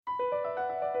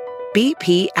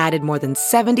BP added more than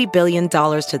 $70 billion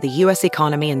to the U.S.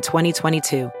 economy in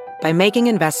 2022 by making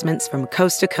investments from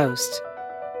coast to coast.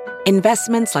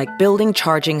 Investments like building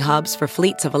charging hubs for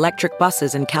fleets of electric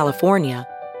buses in California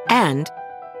and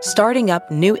starting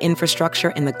up new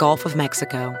infrastructure in the Gulf of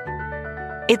Mexico.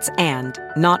 It's and,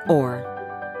 not or.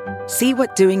 See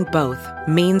what doing both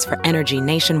means for energy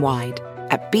nationwide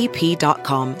at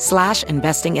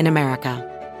bp.com/investing in America.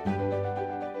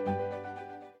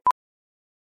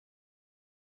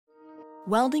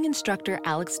 Welding instructor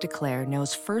Alex DeClaire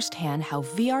knows firsthand how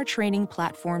VR training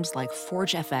platforms like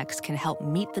ForgeFX can help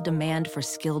meet the demand for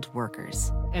skilled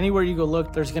workers. Anywhere you go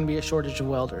look, there's going to be a shortage of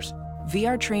welders.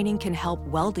 VR training can help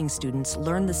welding students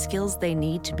learn the skills they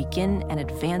need to begin and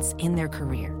advance in their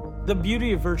career. The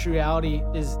beauty of virtual reality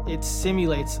is it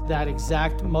simulates that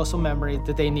exact muscle memory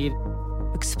that they need.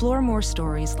 Explore more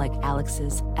stories like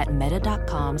Alex's at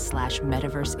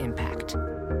meta.com/metaverseimpact.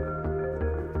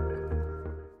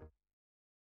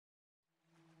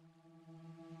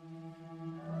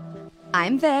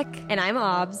 I'm Vic. And I'm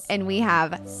Obs. And we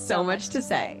have so much to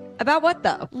say. About what,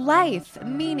 though? Life,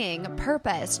 meaning,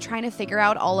 purpose, trying to figure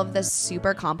out all of this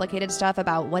super complicated stuff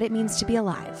about what it means to be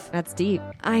alive. That's deep.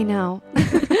 I know.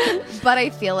 But I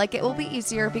feel like it will be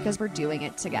easier because we're doing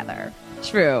it together.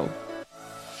 True.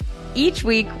 Each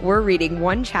week, we're reading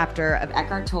one chapter of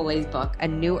Eckhart Tolle's book, A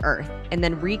New Earth, and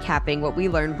then recapping what we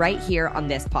learned right here on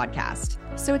this podcast.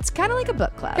 So it's kind of like a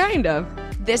book club. Kind of.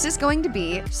 This is going to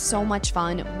be so much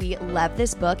fun. We love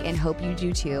this book and hope you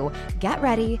do too. Get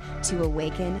ready to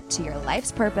awaken to your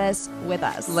life's purpose with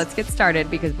us. Let's get started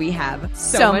because we have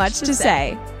so much to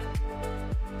say.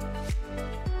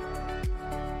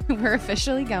 We're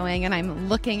officially going, and I'm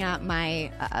looking at my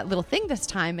little thing this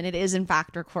time, and it is in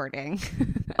fact recording.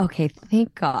 Okay,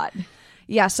 thank God.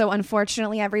 Yeah, so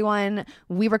unfortunately, everyone,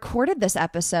 we recorded this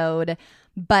episode,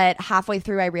 but halfway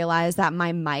through I realized that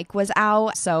my mic was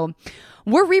out. So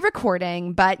we're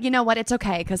re-recording, but you know what? It's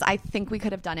okay because I think we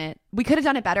could have done it. We could have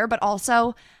done it better, but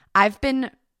also I've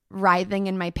been writhing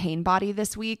in my pain body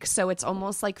this week, so it's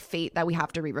almost like fate that we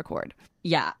have to re-record.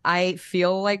 Yeah, I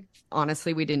feel like,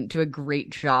 honestly, we didn't do a great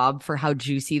job for how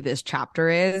juicy this chapter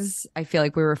is. I feel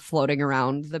like we were floating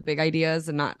around the big ideas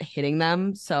and not hitting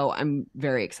them, so I'm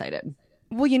very excited.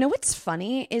 Well, you know what's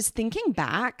funny is thinking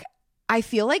back, I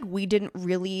feel like we didn't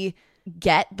really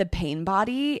get the pain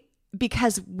body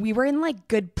because we were in like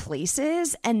good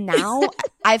places, and now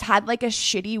I've had like a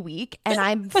shitty week and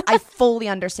I fully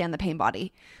understand the pain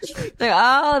body. Like,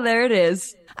 oh, there it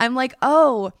is. I'm like,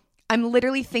 oh, I'm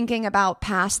literally thinking about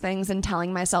past things and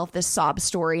telling myself this sob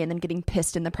story and then getting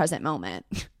pissed in the present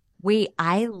moment. Wait,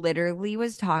 I literally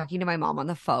was talking to my mom on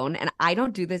the phone, and I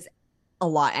don't do this a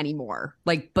lot anymore.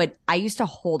 But I used to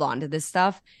hold on to this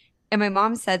stuff. And my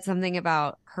mom said something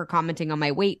about her commenting on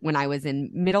my weight when I was in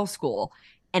middle school.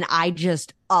 And I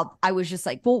was just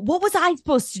like, well, what was I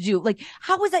supposed to do? Like,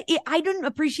 how was I didn't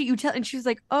appreciate you telling. And she was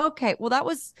like, okay, well, that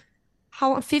was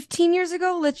 15 years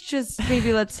ago? Let's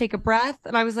take a breath.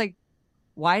 And I was like,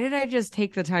 why did I just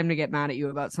take the time to get mad at you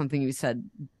about something you said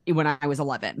when I was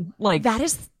 11? Like, that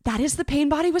is the pain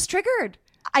body was triggered.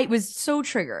 I was so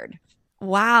triggered.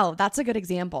 Wow, that's a good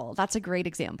example. That's a great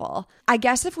example. I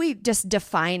guess if we just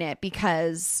define it,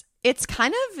 because it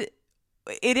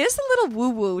is a little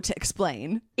woo-woo to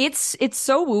explain. It's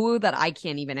so woo-woo that I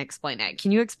can't even explain it.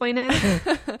 Can you explain it?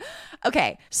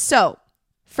 Okay, so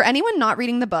for anyone not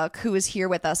reading the book who is here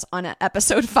with us on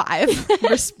episode 5,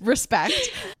 respect.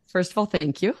 First of all,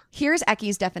 thank you. Here's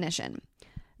Ecky's definition.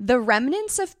 The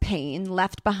remnants of pain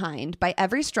left behind by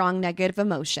every strong negative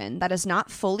emotion that is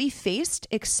not fully faced,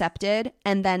 accepted,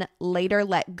 and then later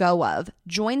let go of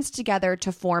joins together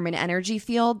to form an energy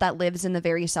field that lives in the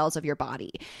very cells of your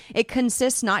body. It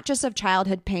consists not just of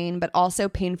childhood pain, but also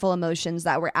painful emotions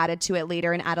that were added to it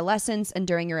later in adolescence and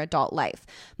during your adult life,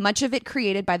 much of it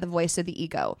created by the voice of the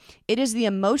ego. It is the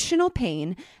emotional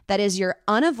pain that is your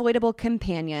unavoidable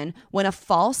companion when a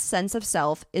false sense of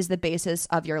self is the basis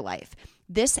of your life.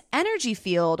 This energy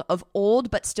field of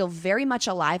old but still very much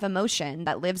alive emotion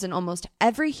that lives in almost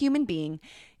every human being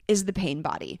is the pain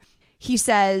body. He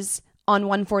says on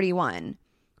 141,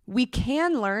 we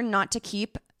can learn not to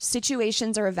keep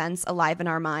situations or events alive in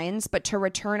our minds, but to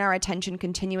return our attention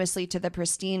continuously to the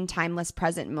pristine, timeless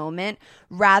present moment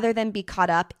rather than be caught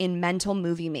up in mental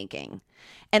movie making.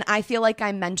 And I feel like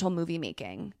I'm mental movie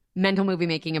making. Mental movie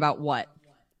making about what?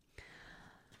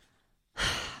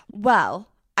 Well,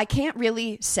 I can't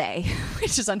really say,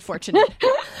 which is unfortunate.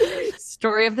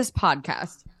 Story of this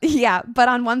podcast. Yeah, but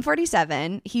on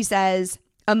 147, he says,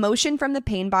 Emotion from the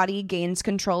pain body gains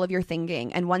control of your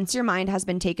thinking, and once your mind has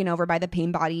been taken over by the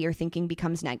pain body, your thinking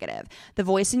becomes negative. The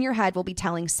voice in your head will be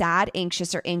telling sad,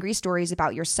 anxious, or angry stories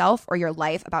about yourself or your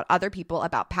life, about other people,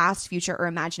 about past, future, or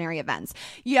imaginary events.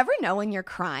 You ever know when you're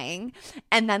crying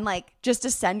and then like just to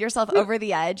send yourself over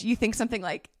the edge, you think something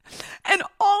like, and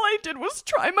all I did was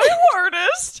try my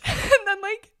hardest, and then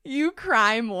like you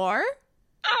cry more?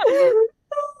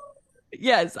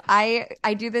 Yes, I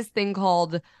do this thing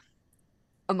called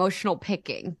emotional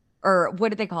picking, or what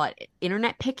do they call it?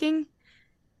 Internet picking.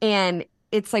 And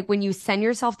it's like when you send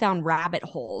yourself down rabbit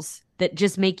holes that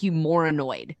just make you more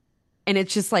annoyed. And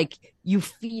it's just like you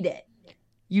feed it.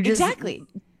 You just Exactly.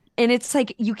 And it's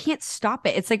like you can't stop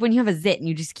it. It's like when you have a zit and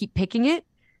you just keep picking it.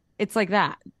 It's like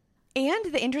that.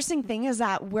 And the interesting thing is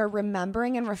that we're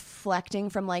remembering and reflecting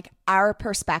from like our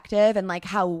perspective and like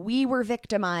how we were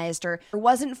victimized or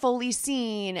wasn't fully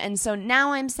seen. And so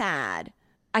now I'm sad.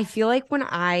 I feel like when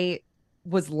I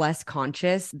was less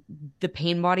conscious, the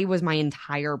pain body was my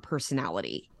entire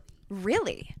personality.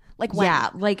 Really? Like when? Yeah,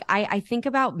 like I think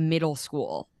about middle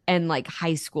school and like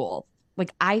high school.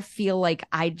 Like I feel like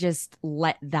I just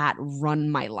let that run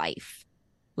my life.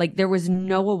 Like there was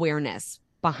no awareness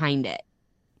behind it.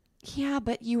 Yeah,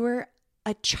 but you were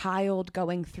a child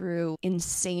going through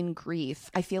insane grief.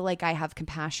 I feel like I have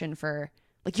compassion for,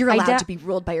 like, you're allowed to be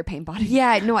ruled by your pain body.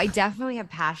 Yeah, no, I definitely have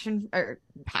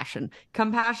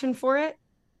compassion for it.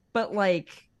 But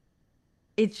like,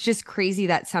 it's just crazy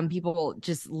that some people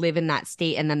just live in that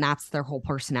state and then that's their whole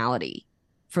personality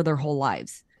for their whole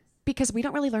lives. Because we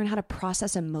don't really learn how to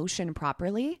process emotion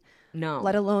properly. No.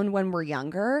 Let alone when we're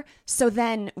younger. So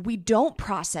then we don't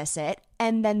process it.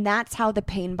 And then that's how the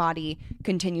pain body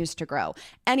continues to grow.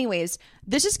 Anyways,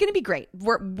 this is going to be great.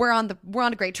 We're on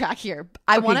a great track here.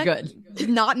 I want to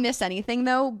not miss anything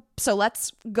though. So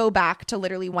let's go back to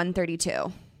literally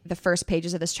 132, the first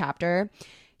pages of this chapter.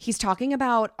 He's talking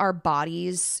about our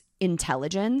body's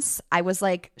intelligence. I was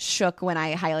like shook when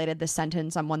I highlighted this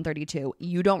sentence on 132.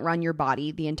 You don't run your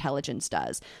body, the intelligence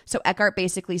does. So Eckhart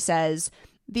basically says,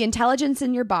 the intelligence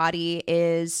in your body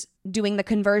is doing the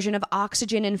conversion of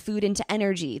oxygen and food into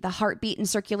energy, the heartbeat and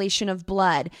circulation of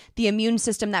blood, the immune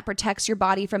system that protects your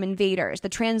body from invaders, the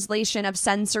translation of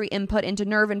sensory input into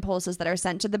nerve impulses that are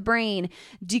sent to the brain,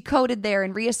 decoded there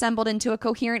and reassembled into a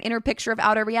coherent inner picture of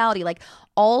outer reality. Like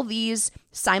all these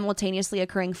simultaneously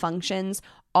occurring functions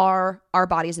are our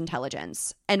body's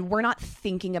intelligence. And we're not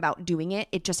thinking about doing it.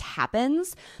 It just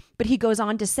happens. But he goes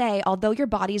on to say, although your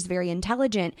body is very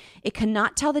intelligent, it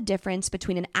cannot tell the difference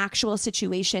between an actual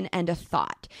situation and a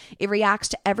thought. It reacts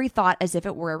to every thought as if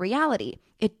it were a reality.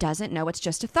 It doesn't know it's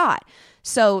just a thought.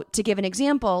 So to give an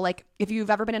example, like if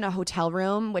you've ever been in a hotel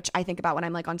room, which I think about when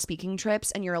I'm like on speaking trips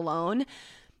and you're alone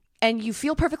and you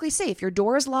feel perfectly safe, your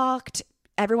door is locked,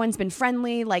 everyone's been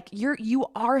friendly, like you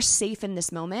are safe in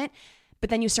this moment. But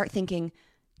then you start thinking,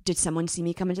 did someone see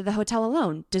me come into the hotel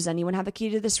alone? Does anyone have the key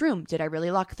to this room? Did I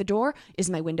really lock the door? Is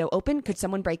my window open? Could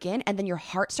someone break in? And then your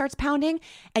heart starts pounding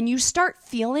and you start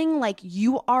feeling like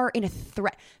you are in a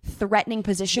threatening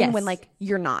position when like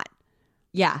you're not.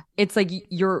 Yeah, it's like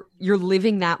you're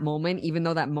living that moment even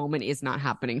though that moment is not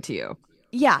happening to you.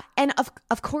 Yeah, and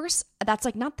of course that's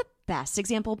like not the best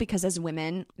example because as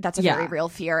women that's a very real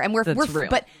fear and we're real.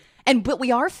 But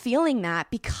we are feeling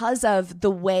that because of the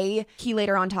way he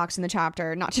later on talks in the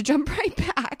chapter, not to jump right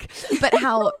back, but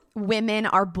how women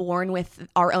are born with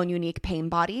our own unique pain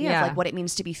body of like what it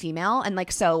means to be female. And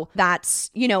like, so that's,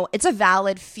 you know, it's a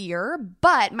valid fear.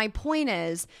 But my point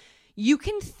is you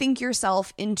can think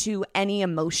yourself into any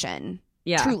emotion.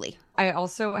 Yeah. Truly. I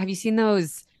also, have you seen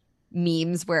those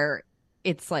memes where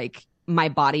it's like, my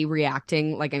body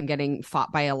reacting like I'm getting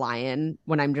fought by a lion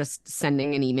when I'm just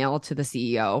sending an email to the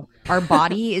CEO. Our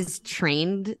body is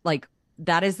trained, like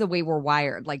that is the way we're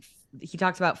wired. Like he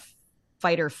talks about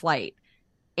fight or flight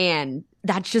and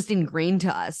that's just ingrained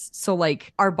to us. So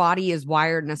like our body is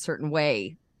wired in a certain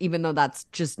way, even though that's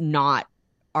just not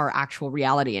our actual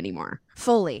reality anymore.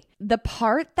 Fully. The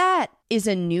part that is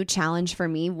a new challenge for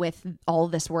me with all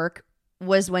this work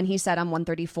was when he said on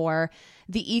 134,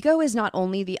 the ego is not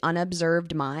only the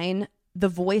unobserved mind, the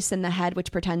voice in the head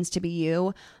which pretends to be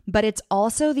you, but it's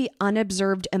also the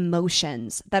unobserved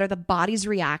emotions that are the body's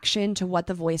reaction to what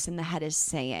the voice in the head is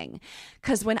saying.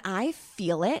 Because when I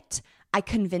feel it, I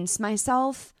convince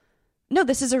myself, no,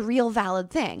 this is a real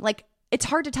valid thing. Like it's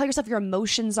hard to tell yourself your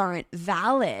emotions aren't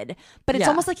valid, but it's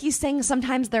almost like he's saying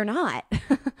sometimes they're not.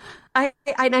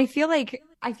 I feel like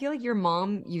your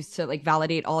mom used to like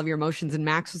validate all of your emotions, and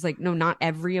Max was like, no, not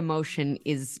every emotion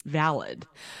is valid.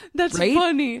 That's right?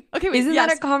 funny. Okay, wait, Isn't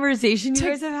that a conversation you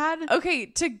guys have had? Okay,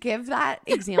 to give that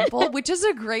example, which is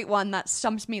a great one that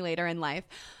stumped me later in life.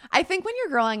 I think when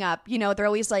you're growing up, you know, they're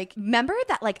always like, remember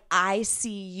that like I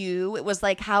see you? It was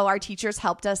like how our teachers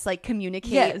helped us like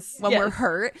communicate when we're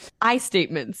hurt. I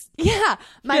statements. Yeah.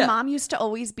 My mom used to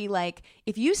always be like,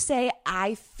 if you say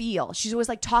I feel, she's always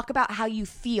like, talk about how you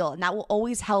feel, and that will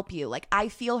always help you. Like, I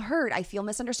feel hurt, I feel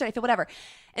misunderstood, I feel whatever.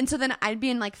 And so then I'd be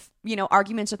in like, you know,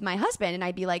 arguments with my husband, and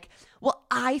I'd be like, well,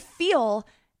 I feel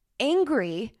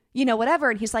angry, you know, whatever.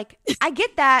 And he's like, I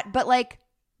get that, but like,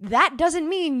 that doesn't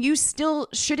mean you still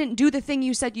shouldn't do the thing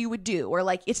you said you would do, or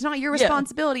like, it's not your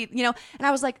responsibility, you know? And I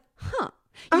was like,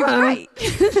 you're right.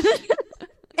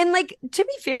 And like, to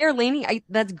be fair, Lainey,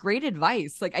 that's great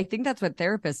advice. Like, I think that's what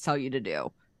therapists tell you to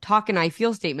do. Talk and I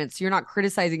feel statements. You're not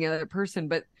criticizing the other person,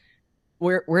 but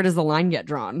where does the line get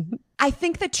drawn? I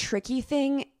think the tricky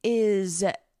thing is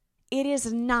it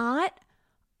is not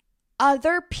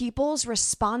other people's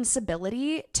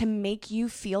responsibility to make you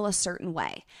feel a certain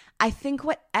way. I think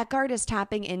what Eckhart is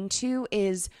tapping into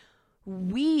is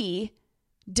we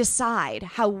decide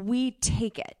how we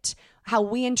take it, how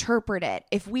we interpret it,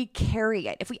 if we carry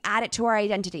it, if we add it to our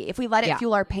identity, if we let it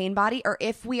fuel our pain body, or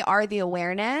if we are the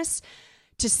awareness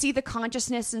to see the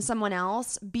consciousness in someone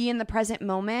else, be in the present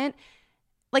moment.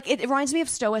 Like it reminds me of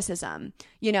stoicism,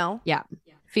 you know? Yeah.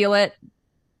 Feel it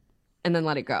and then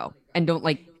let it go, and don't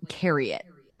like carry it.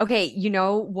 Okay, you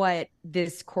know what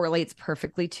this correlates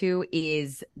perfectly to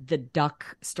is the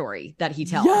duck story that he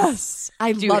tells. Yes,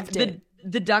 I loved it.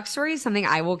 The duck story is something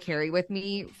I will carry with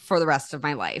me for the rest of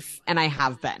my life, and I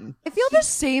have been. I feel the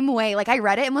same way. Like I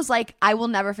read it and was like, I will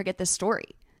never forget this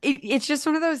story. It's just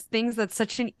one of those things that's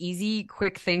such an easy,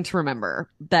 quick thing to remember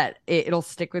that it'll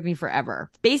stick with me forever.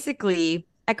 Basically,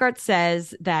 Eckhart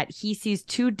says that he sees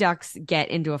two ducks get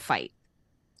into a fight.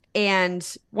 And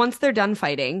once they're done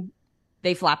fighting,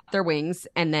 they flap their wings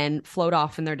and then float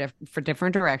off in for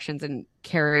different directions and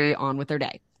carry on with their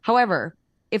day. However,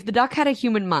 if the duck had a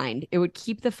human mind, it would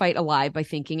keep the fight alive by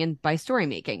thinking and by story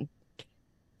making.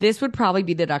 This would probably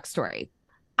be the duck story.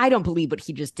 I don't believe what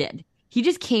he just did. He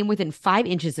just came within 5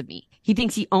 inches of me. He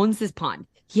thinks he owns this pond.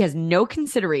 He has no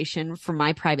consideration for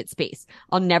my private space.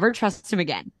 I'll never trust him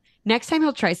again. Next time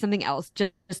he'll try something else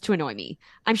just to annoy me.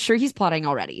 I'm sure he's plotting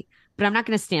already, but I'm not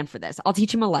going to stand for this. I'll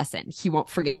teach him a lesson. He won't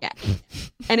forget.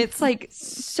 And it's like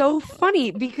so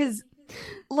funny because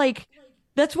like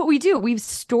that's what we do. We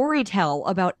story tell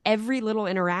about every little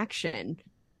interaction.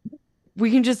 We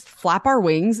can just flap our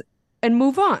wings and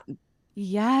move on.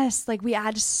 Yes, like we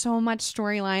add so much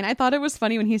storyline. I thought it was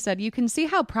funny when he said, you can see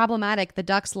how problematic the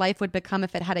duck's life would become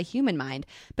if it had a human mind,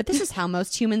 but this is how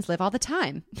most humans live all the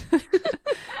time.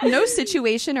 No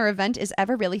situation or event is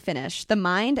ever really finished. The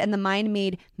mind and the mind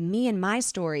made me and my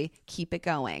story keep it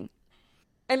going.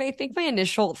 And I think my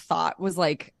initial thought was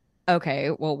like, okay,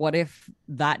 well, what if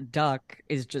that duck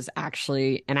is just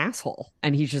actually an asshole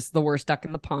and he's just the worst duck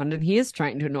in the pond and he is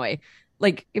trying to annoy?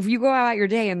 Like, if you go out your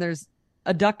day and there's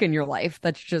a duck in your life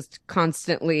that's just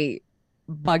constantly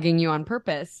bugging you on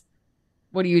purpose,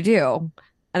 what do you do?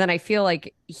 And then I feel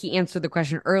like he answered the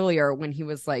question earlier when he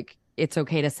was like, it's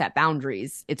okay to set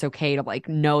boundaries. It's okay to like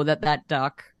know that that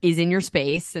duck is in your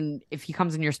space. And if he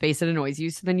comes in your space, it annoys you.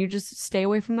 So then you just stay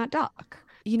away from that duck.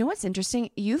 You know what's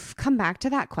interesting? You've come back to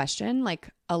that question like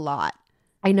a lot.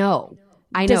 I know.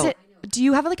 Do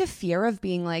you have like a fear of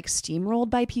being like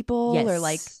steamrolled by people or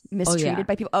like mistreated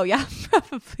by people? Oh yeah,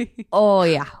 probably. Oh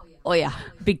yeah. Oh yeah.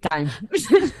 Big time.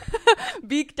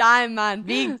 Big time, man.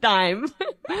 Big time.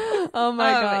 Oh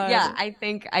my God. Yeah, I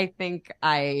think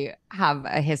I have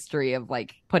a history of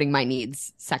like putting my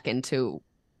needs second to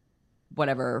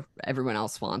whatever everyone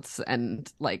else wants,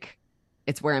 and like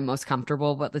it's where I'm most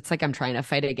comfortable, but it's like I'm trying to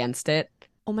fight against it.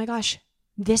 Oh my gosh.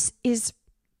 This is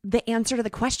the answer to the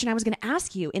question I was going to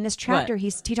ask you. In this chapter,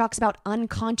 he talks about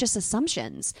unconscious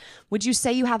assumptions. Would you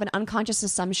say you have an unconscious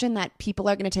assumption that people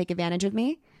are going to take advantage of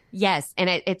me? Yes. And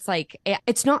it's like,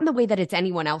 it's not in the way that it's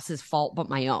anyone else's fault but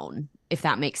my own, if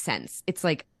that makes sense. It's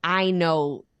like, I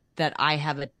know that I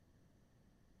have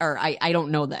I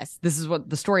don't know this. This is what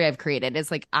the story I've created.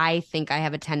 It's like, I think I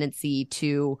have a tendency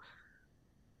to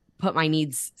put my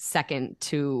needs second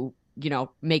to, you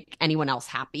know, make anyone else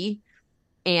happy.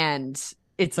 And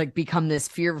it's like become this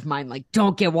fear of mine, like,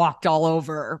 don't get walked all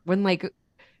over when like,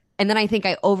 and then I think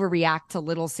I overreact to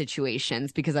little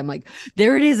situations because I'm like,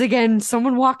 there it is again,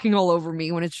 someone walking all over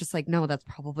me, when it's just like, no, that's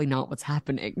probably not what's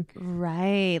happening.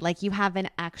 Right. Like you have an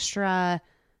extra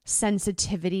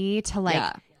sensitivity to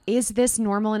like is this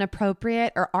normal and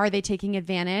appropriate, or are they taking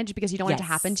advantage because you don't want it to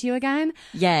happen to you again?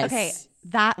 Yes. Okay.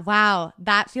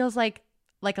 That feels like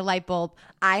a light bulb.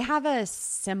 I have a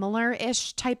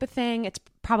similar-ish type of thing. It's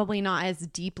probably not as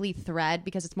deeply thread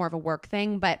because it's more of a work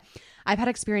thing, but I've had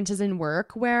experiences in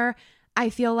work where I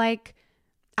feel like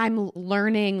I'm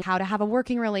learning how to have a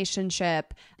working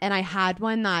relationship, and I had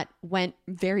one that went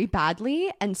very badly.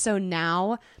 And so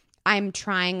now I'm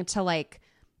trying to like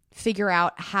figure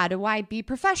out, how do I be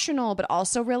professional, but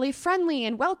also really friendly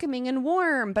and welcoming and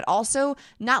warm, but also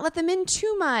not let them in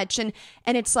too much. And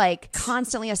it's like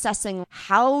constantly assessing,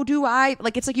 how do I,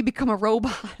 like, it's like you become a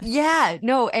robot. Yeah,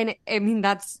 no. And I mean,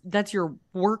 that's your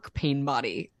work pain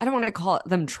body. I don't want to call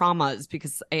them traumas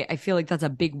because I feel like that's a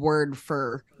big word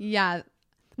for. Yeah.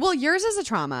 Well, yours is a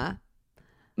trauma.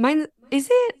 Mine, is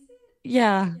it?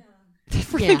 Yeah.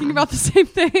 We're thinking about the same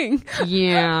thing.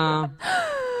 Yeah.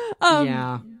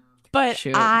 Yeah. But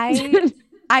Shoot.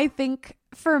 I think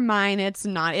for mine, it's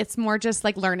not. It's more just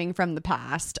like learning from the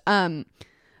past.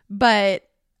 But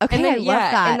okay, I love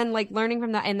that. And then like learning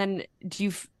from that. And then do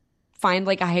you find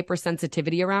like a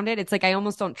hypersensitivity around it? It's like I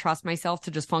almost don't trust myself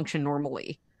to just function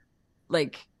normally.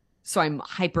 Like, so I'm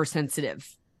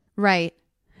hypersensitive. Right.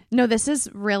 No, this is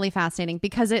really fascinating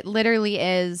because it literally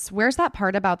is. Where's that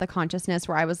part about the consciousness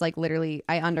where I was like, literally,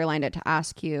 I underlined it to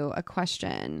ask you a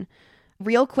question.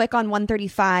 Real quick on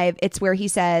 135, it's where he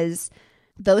says,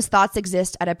 those thoughts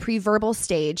exist at a pre-verbal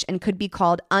stage and could be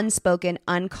called unspoken,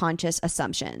 unconscious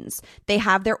assumptions. They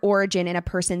have their origin in a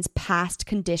person's past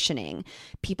conditioning.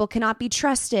 People cannot be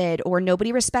trusted, or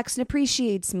nobody respects and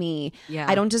appreciates me. Yeah.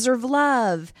 I don't deserve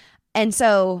love. And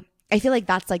so I feel like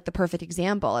that's like the perfect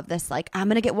example of this, like, I'm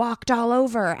going to get walked all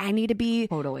over. I need to be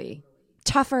Totally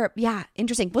tougher. Yeah.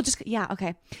 Interesting. We'll just, yeah.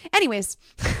 Okay. Anyways.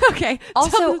 Okay.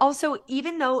 Also,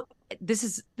 even though this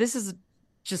is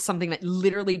just something that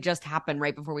literally just happened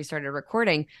right before we started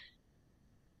recording,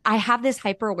 I have this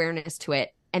hyper awareness to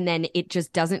it, and then it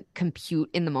just doesn't compute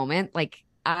in the moment. Like,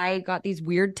 I got these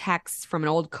weird texts from an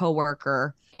old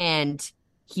coworker, and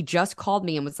he just called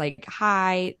me and was like,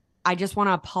 hi, I just want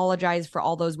to apologize for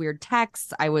all those weird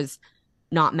texts. I was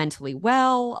not mentally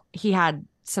well. He had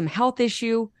some health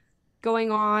issue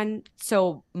going on.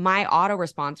 So my auto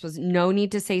response was, no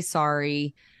need to say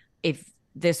sorry. If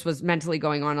this was mentally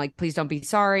going on, like, please don't be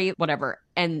sorry, whatever.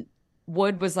 And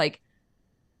Wood was like,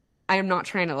 I am not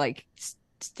trying to like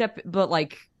step, but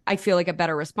like, I feel like a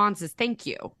better response is thank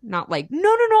you. Not like, no,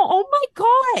 oh my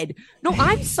God. No,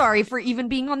 I'm sorry for even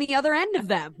being on the other end of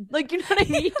them. Like, you know what I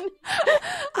mean?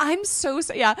 I'm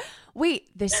yeah. Wait,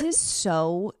 this is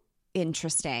so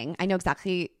interesting. I know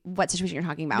exactly what situation you're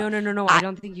talking about. No. I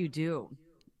don't think you do.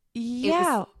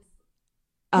 Yeah.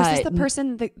 Was this the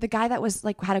person, the guy that was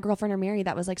like had a girlfriend or married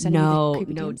that was like sending the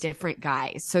creepy No, DMs? different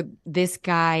guy. So this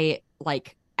guy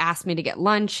like asked me to get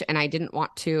lunch, and I didn't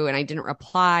want to, and I didn't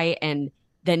reply, and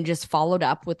then just followed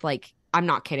up with like, I'm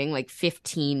not kidding, like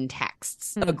 15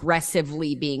 texts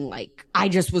aggressively being like, I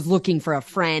just was looking for a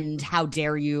friend. How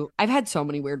dare you? I've had so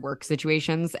many weird work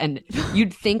situations, and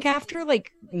you'd think after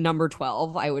like number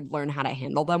 12, I would learn how to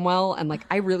handle them well. And like,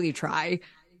 I really try.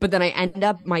 But then I end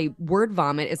up, my word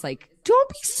vomit is like, don't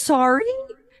be sorry.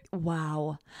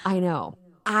 Wow. I know.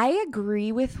 I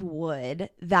agree with Wood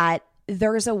that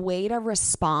there's a way to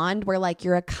respond where like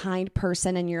you're a kind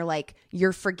person and you're like,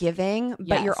 you're forgiving,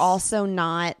 but you're also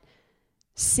not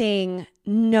saying,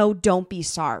 no, don't be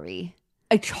sorry.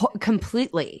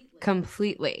 Completely.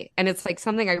 And it's like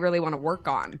something I really want to work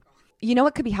on. You know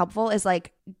what could be helpful is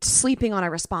like sleeping on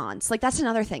a response. Like that's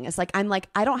another thing. Is like, I'm like,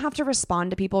 I don't have to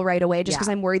respond to people right away just because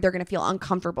I'm worried they're going to feel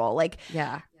uncomfortable. Like,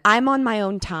 I'm on my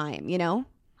own time, you know?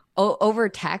 Over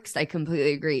text, I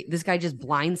completely agree. This guy just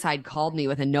blindside called me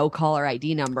with a no caller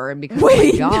ID number, and because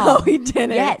no, he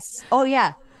didn't. Yes. Oh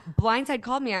yeah. Blindside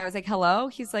called me. I was like, hello.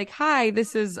 He's like, hi,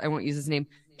 this is, I won't use his name,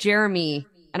 Jeremy.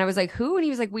 And I was like, who? And he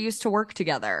was like, we used to work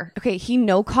together. Okay, he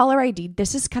no caller ID.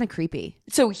 This is kind of creepy.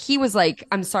 So he was like,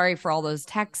 I'm sorry for all those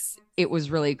texts. It was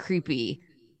really creepy.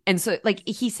 And so like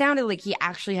he sounded like he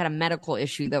actually had a medical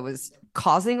issue that was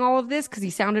causing all of this, because he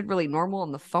sounded really normal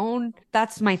on the phone.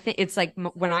 That's my thing. It's like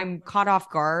when I'm caught off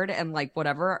guard and like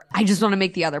whatever, I just want to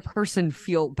make the other person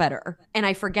feel better. And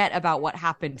I forget about what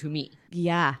happened to me.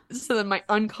 Yeah. So then my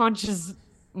unconscious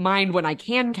mind, when I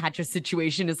can catch a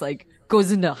situation, is like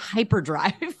goes into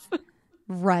hyperdrive.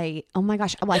 Right. Oh my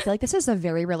gosh. Well, I feel like this is a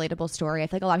very relatable story. I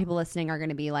feel like a lot of people listening are going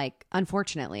to be like,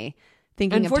 unfortunately,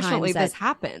 thinking of times that this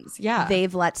happens. Yeah.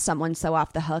 They've let someone so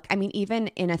off the hook. I mean, even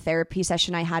in a therapy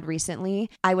session I had recently,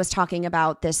 I was talking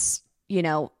about this, you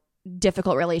know,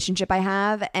 difficult relationship I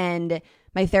have. And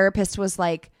my therapist was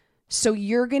like, So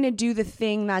you're going to do the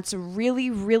thing that's really,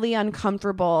 really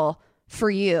uncomfortable for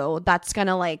you. That's going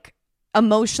to like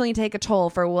emotionally take a toll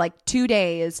for like 2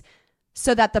 days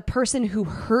so that the person who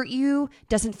hurt you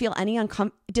doesn't feel any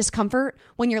discomfort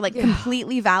when you're like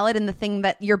completely valid in the thing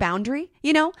that your boundary,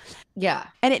 you know? Yeah.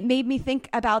 And it made me think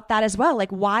about that as well.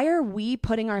 Like, why are we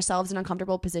putting ourselves in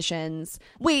uncomfortable positions?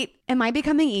 Wait, am I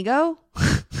becoming ego?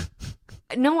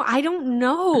 No, I don't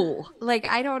know. Like,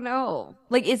 I don't know.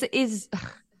 Like,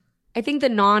 I think the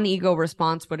non-ego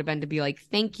response would have been to be like,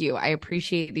 thank you, I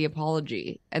appreciate the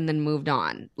apology, and then moved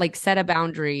on. Like, set a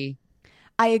boundary.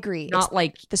 I agree. Not it's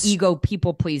like the ego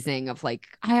people pleasing of like,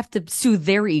 I have to soothe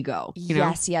their ego. You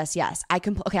know? Yes. I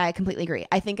completely agree.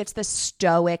 I think it's the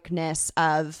stoicness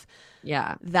of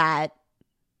that.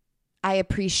 I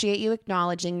appreciate you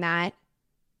acknowledging that.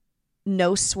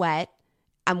 No sweat.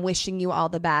 I'm wishing you all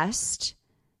the best.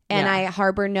 And I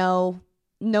harbor no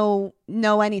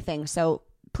anything. So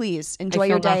please enjoy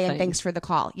your day and thanks for the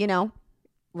call, you know?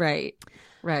 Right.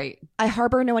 I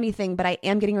harbor no anything, but I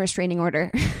am getting a restraining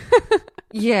order.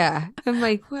 Yeah. I'm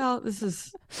like, well, this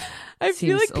is... I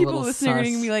feel like people listening are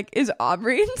going to be like, is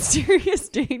Aubrey in serious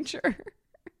danger?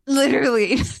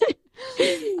 Literally.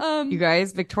 You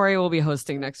guys, Victoria will be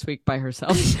hosting next week by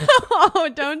herself. Oh,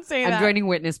 don't say that. I'm joining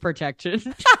witness protection.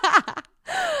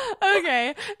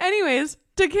 Okay. Anyways,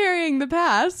 to carrying the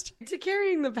past. Do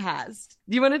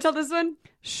you want to tell this one?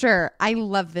 Sure. I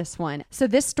love this one. So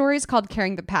this story is called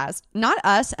Carrying the Past. Not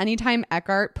us. Anytime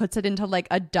Eckhart puts it into like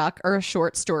a duck or a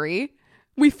short story,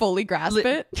 we fully grasp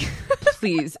it.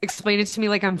 Please explain it to me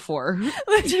like I'm 4.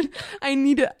 I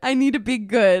need a big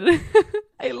good.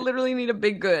 I literally need a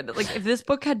big good. Like if this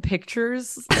book had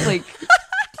pictures, like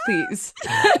please.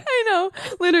 I know.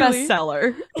 Literally.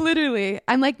 Bestseller. Literally.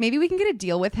 I'm like, maybe we can get a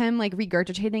deal with him, like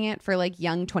regurgitating it for like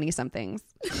young 20-somethings.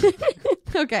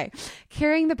 Okay.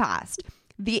 Carrying the past.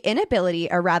 The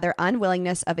inability, or rather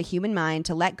unwillingness, of a human mind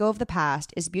to let go of the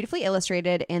past is beautifully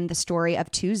illustrated in the story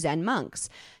of 2 Zen monks,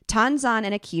 Tanzan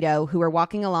and Akito, who were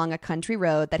walking along a country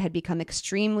road that had become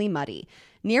extremely muddy.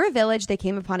 Near a village, they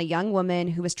came upon a young woman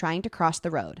who was trying to cross the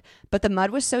road, but the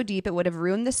mud was so deep it would have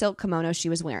ruined the silk kimono she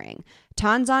was wearing.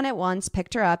 Tanzan at once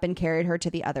picked her up and carried her to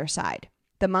the other side.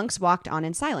 The monks walked on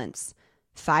in silence.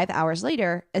 5 hours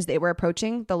later, as they were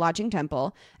approaching the lodging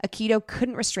temple, Akito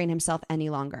couldn't restrain himself any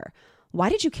longer. Why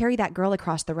did you carry that girl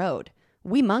across the road?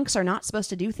 We monks are not supposed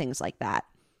to do things like that.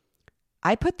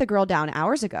 I put the girl down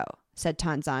hours ago, said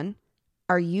Tanzan.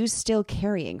 Are you still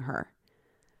carrying her?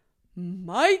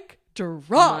 Mic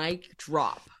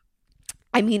drop.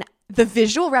 I mean, the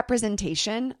visual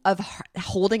representation of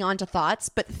holding on to thoughts,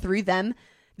 but through them,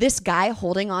 this guy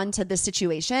holding on to the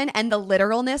situation, and the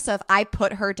literalness of I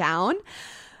put her down.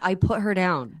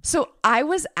 So I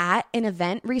was at an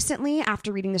event recently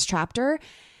after reading this chapter,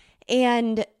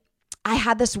 and I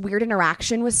had this weird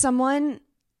interaction with someone.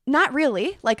 Not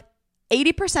really. Like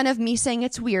 80% of me saying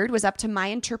it's weird was up to my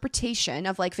interpretation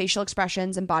of like facial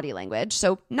expressions and body language.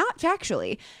 So not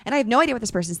factually. And I have no idea what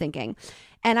this person's thinking.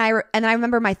 And I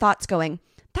remember my thoughts going,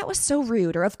 that was so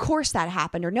rude, or of course that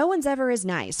happened, or no one's ever as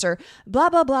nice, or blah,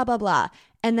 blah, blah, blah, blah.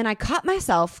 And then I caught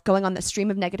myself going on the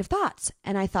stream of negative thoughts.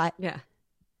 And I thought,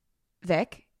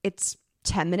 Vic, it's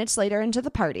 10 minutes later into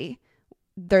the party.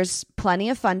 There's plenty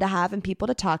of fun to have and people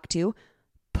to talk to.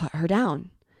 Put her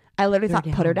down. I literally thought,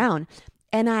 put her down.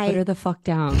 And I put her the fuck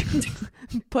down.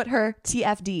 Put her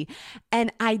TFD.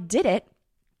 And I did it.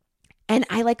 And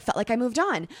I like felt like I moved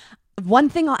on. One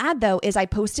thing I'll add though is I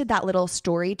posted that little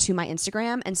story to my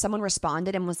Instagram, and someone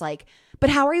responded and was like, but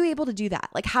how are you able to do that?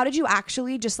 Like, how did you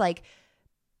actually just like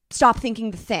stop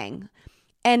thinking the thing?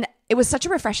 And it was such a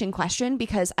refreshing question,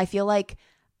 because I feel like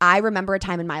I remember a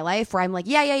time in my life where I'm like,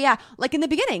 yeah. Like in the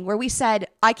beginning where we said,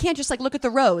 I can't just like look at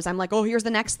the rose. I'm like, oh, here's the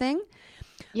next thing.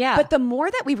 Yeah. But the more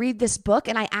that we read this book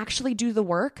and I actually do the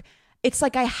work, it's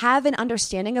like I have an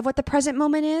understanding of what the present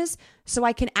moment is, so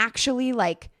I can actually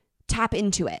like tap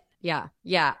into it. Yeah.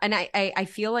 And I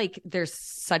feel like there's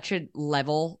such a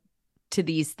level to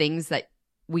these things that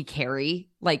we carry,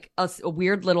 like a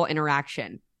weird little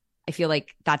interaction. I feel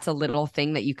like that's a little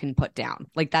thing that you can put down.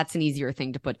 Like that's an easier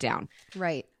thing to put down.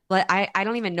 Right. But I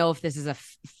don't even know if this is a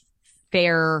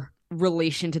fair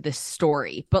relation to this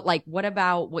story, but like, what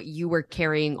about what you were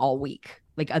carrying all week?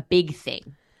 Like a big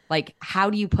thing. Like, how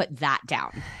do you put that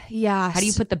down? Yeah. How do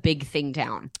you put the big thing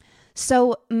down?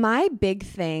 So my big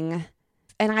thing,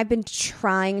 and I've been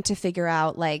trying to figure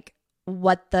out like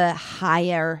what the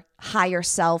higher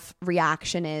self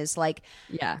reaction is. Like,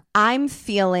 yeah, I'm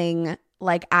feeling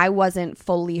like I wasn't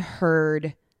fully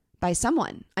heard by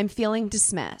someone. I'm feeling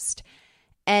dismissed.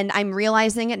 And I'm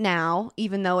realizing it now,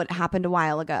 even though it happened a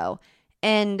while ago.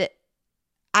 And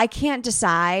I can't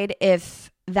decide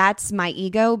if that's my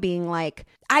ego being like,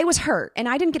 I was hurt and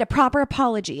I didn't get a proper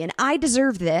apology and I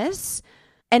deserve this.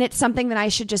 And it's something that I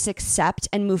should just accept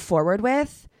and move forward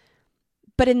with.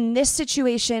 But in this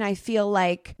situation, I feel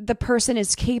like the person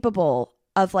is capable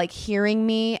of like hearing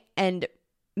me and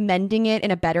mending it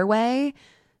in a better way.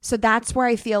 So that's where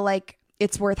I feel like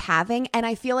it's worth having. And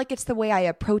I feel like it's the way I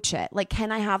approach it. Like,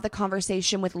 can I have the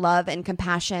conversation with love and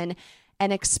compassion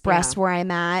and express where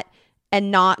I'm at and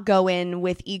not go in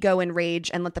with ego and rage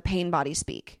and let the pain body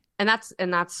speak? And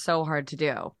that's so hard to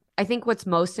do. I think what's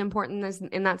most important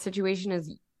in that situation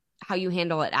is how you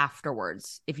handle it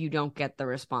afterwards if you don't get the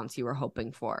response you were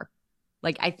hoping for.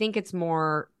 Like, I think it's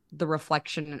more the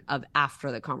reflection of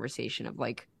after the conversation of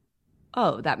like,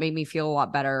 oh, that made me feel a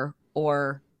lot better,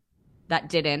 or that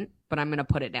didn't, but I'm going to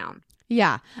put it down.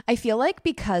 Yeah. I feel like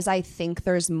because I think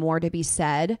there's more to be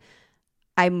said,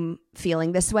 I'm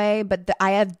feeling this way, but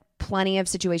I have plenty of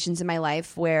situations in my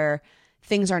life where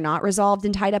things are not resolved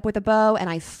and tied up with a bow, and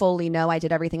I fully know I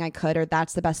did everything I could, or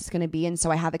that's the best it's going to be, and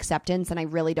so I have acceptance and I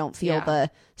really don't feel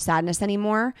the sadness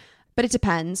anymore. But it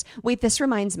depends. Wait, this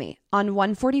reminds me. On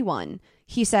 141,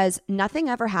 he says, nothing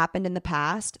ever happened in the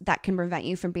past that can prevent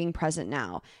you from being present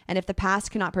now. And if the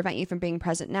past cannot prevent you from being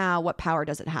present now, what power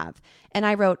does it have? And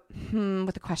I wrote,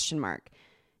 with a question mark.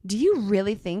 Do you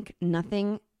really think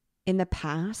nothing in the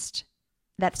past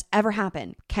that's ever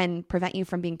happened can prevent you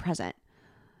from being present?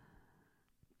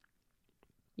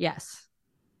 Yes.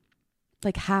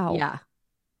 Like how? Yeah.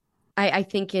 I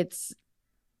think it's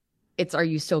are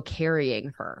you still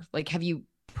carrying her? Like, have you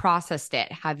processed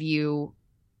it? Have you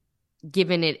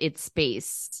given it its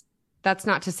space? That's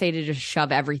not to say to just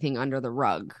shove everything under the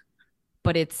rug,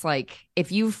 but it's like,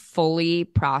 if you've fully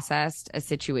processed a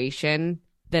situation,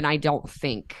 then I don't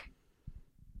think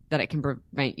that it can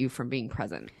prevent you from being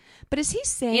present. But is he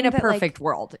saying in a that, perfect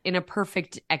world, in a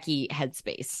perfect Eki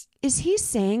headspace? Is he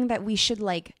saying that we should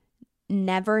like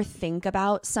never think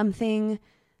about something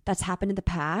that's happened in the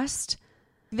past?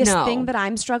 This thing that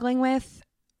I'm struggling with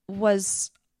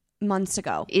was months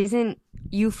ago. Isn't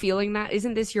you feeling that?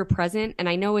 Isn't this your present? And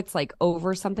I know it's like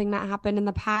over something that happened in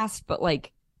the past, but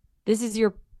like, this is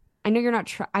your, I know you're not,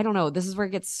 I don't know. This is where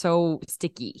it gets so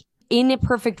sticky. In a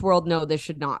perfect world, no, this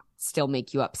should not still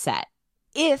make you upset.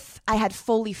 If I had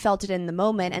fully felt it in the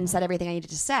moment and said everything I needed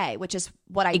to say, which is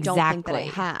what I don't think that I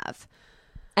have.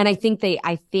 And I think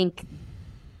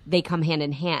they come hand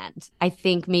in hand. I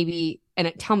think maybe,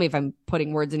 and tell me if I'm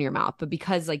putting words in your mouth, but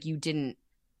because like you didn't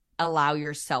allow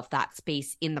yourself that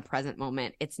space in the present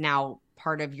moment, it's now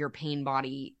part of your pain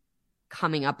body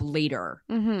coming up later.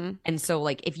 Mm-hmm. And so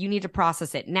like, if you need to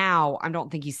process it now, I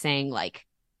don't think he's saying like,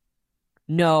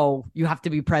 no, you have to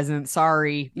be present.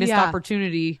 Sorry, missed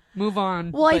opportunity. Move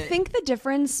on. Well, I think the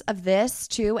difference of this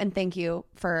too, and thank you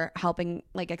for helping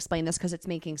like explain this because it's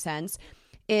making sense,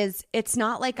 is it's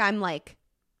not like I'm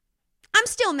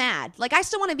still mad. Like, I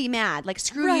still want to be mad. Like,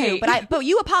 screw you. But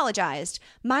you apologized.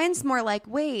 Mine's more like,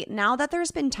 wait, now that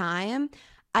there's been time,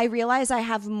 I realize I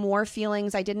have more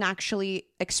feelings I didn't actually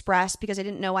express because I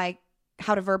didn't know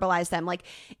how to verbalize them. Like,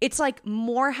 it's like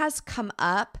more has come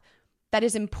up that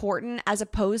is important, as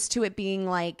opposed to it being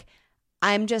like,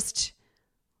 I'm just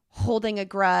holding a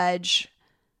grudge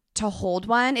to hold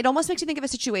one. It almost makes you think of a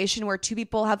situation where two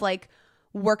people have like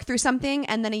worked through something,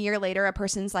 and then a year later, a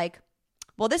person's like,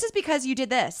 well, this is because you did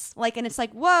this. Like, and it's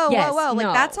like, whoa.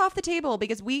 Like, that's off the table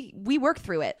because we worked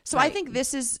through it. So I think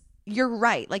this is, you're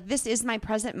right. Like, this is my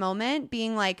present moment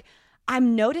being like,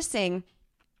 I'm noticing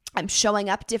I'm showing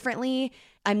up differently.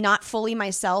 I'm not fully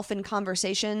myself in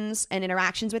conversations and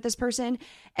interactions with this person.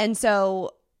 And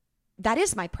so that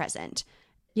is my present.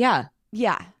 Yeah.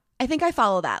 Yeah. I think I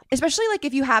follow that. Especially like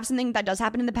if you have something that does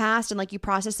happen in the past and like you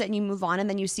process it and you move on, and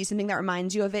then you see something that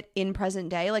reminds you of it in present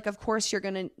day. Like, of course, you're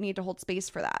going to need to hold space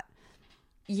for that.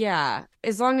 Yeah.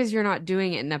 As long as you're not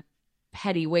doing it in a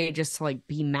petty way just to like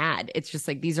be mad. It's just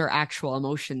like, these are actual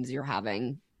emotions you're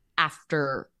having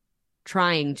after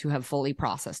trying to have fully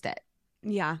processed it.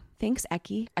 Yeah. Thanks,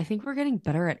 Eki. I think we're getting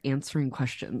better at answering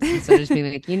questions instead of just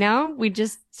being like, we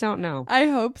just don't know. I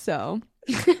hope so.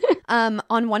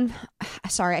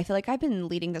 Sorry, I feel like I've been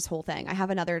leading this whole thing. I have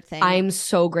another thing. I'm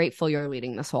so grateful you're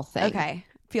leading this whole thing. Okay.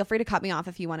 Feel free to cut me off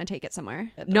if you want to take it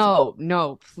somewhere.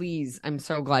 No, please. I'm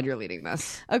so glad you're leading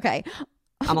this. Okay.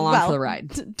 I'm along for the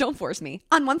ride. Don't force me.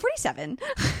 On 147,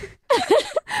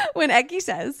 when Eki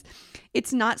says,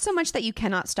 it's not so much that you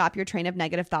cannot stop your train of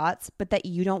negative thoughts, but that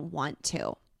you don't want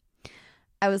to.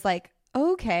 I was like,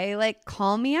 okay, like,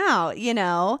 call me out,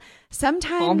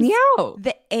 Sometimes call me out.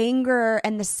 The anger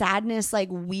and the sadness, like,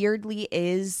 weirdly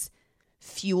is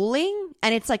fueling,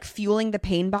 and it's like fueling the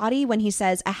pain body when he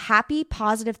says a happy,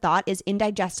 positive thought is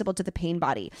indigestible to the pain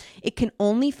body. It can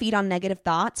only feed on negative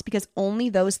thoughts because only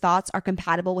those thoughts are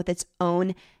compatible with its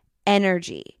own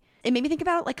energy. It made me think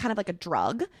about it like kind of like a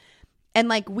drug. And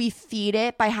like we feed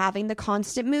it by having the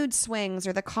constant mood swings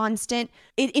or the constant,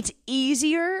 it's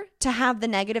easier to have the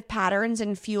negative patterns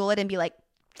and fuel it and be like,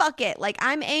 fuck it. Like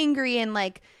I'm angry and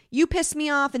like you piss me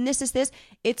off and this is this.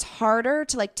 It's harder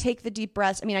to like take the deep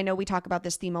breaths. I mean, I know we talk about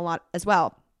this theme a lot as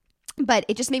well, but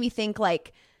it just made me think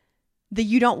like the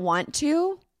you don't want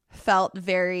to felt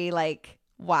very like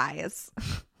wise.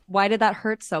 Why did that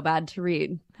hurt so bad to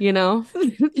read? You know?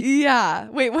 Yeah.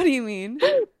 Wait, what do you mean?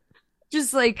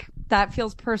 Just like that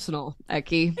feels personal,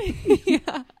 Eki.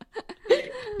 Yeah.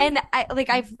 And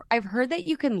I've heard that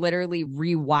you can literally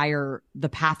rewire the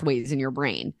pathways in your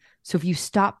brain. So if you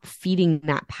stop feeding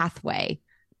that pathway,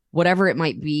 whatever it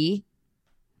might be,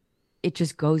 it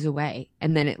just goes away.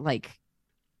 And then it like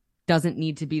doesn't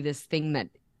need to be this thing that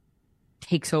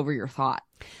takes over your thought.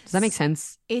 Does that make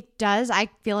sense? It does. I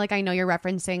feel like I know you're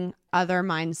referencing other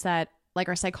mindset, like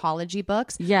our psychology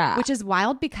books. Yeah. Which is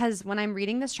wild because when I'm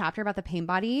reading this chapter about the pain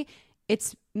body,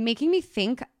 it's making me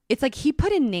think it's like he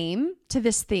put a name to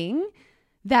this thing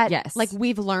that yes. like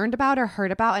we've learned about or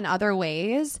heard about in other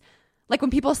ways. Like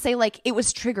when people say like it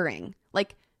was triggering,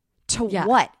 like to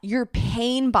what? Your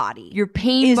pain body. Your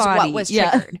pain is body. What was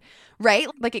triggered. Right?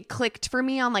 Like it clicked for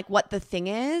me on like what the thing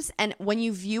is. And when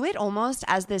you view it almost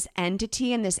as this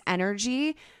entity and this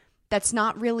energy that's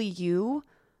not really you,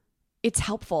 it's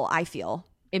helpful, I feel.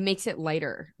 It makes it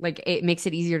lighter. Like it makes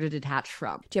it easier to detach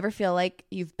from. Do you ever feel like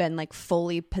you've been like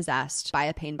fully possessed by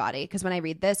a pain body? Because when I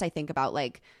read this, I think about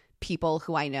like people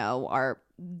who I know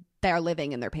they're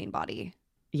living in their pain body.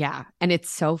 Yeah. And it's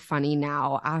so funny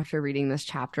now after reading this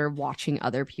chapter, watching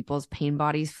other people's pain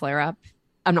bodies flare up.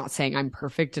 I'm not saying I'm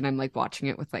perfect and I'm like watching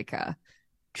it with like a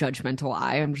judgmental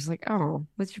eye. I'm just like, oh,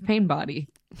 what's your pain body?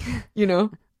 You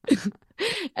know?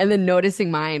 And then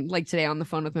noticing mine, like today on the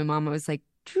phone with my mom, I was like,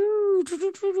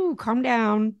 calm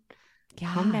down.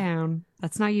 Yeah. Calm down.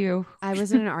 That's not you. I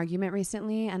was in an argument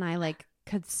recently and I like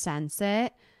could sense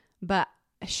it, but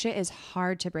shit is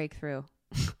hard to break through.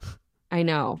 I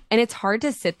know. And it's hard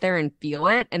to sit there and feel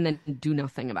it and then do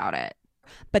nothing about it.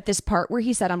 But this part where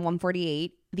he said on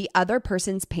 148, the other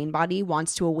person's pain body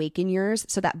wants to awaken yours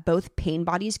so that both pain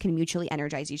bodies can mutually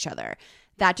energize each other.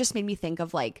 That just made me think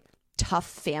of like tough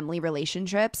family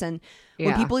relationships. And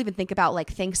when people even think about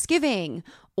like Thanksgiving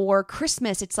or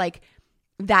Christmas, it's like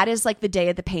that is like the day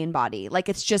of the pain body. Like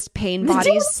it's just pain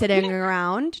bodies sitting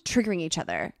around triggering each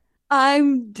other.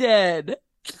 I'm dead.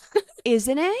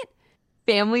 Isn't it?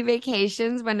 Family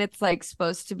vacations when it's like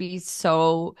supposed to be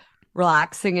so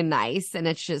relaxing and nice and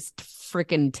it's just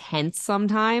freaking tense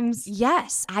sometimes.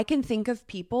 Yes. I can think of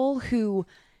people who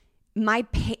my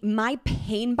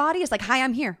pain body is like, hi,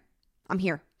 I'm here. I'm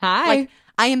here. Hi. Like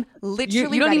I am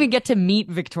literally You don't ready. even get to meet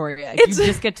Victoria. You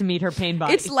just get to meet her pain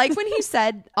body. It's like when he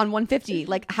said on 150,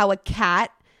 like how a cat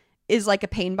is like a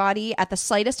pain body. At the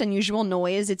slightest unusual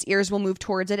noise, its ears will move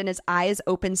towards it and its eyes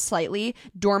open slightly.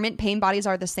 Dormant pain bodies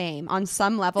are the same. On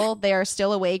some level, they are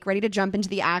still awake, ready to jump into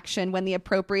the action when the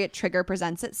appropriate trigger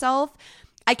presents itself.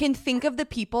 I can think of the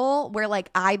people where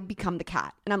like I become the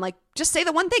cat and I'm like, just say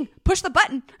the one thing, push the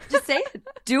button. Just say it.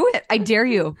 Do it. I dare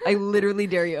you. I literally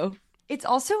dare you. It's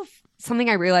also something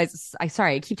I realized.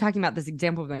 I keep talking about this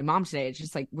example with my mom today. It's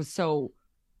just like was so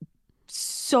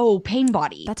pain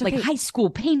body. That's okay. Like high school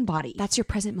pain body. That's your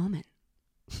present moment.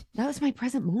 That was my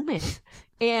present moment.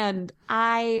 And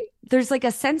there's like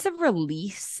a sense of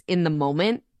release in the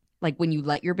moment, like when you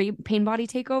let your pain body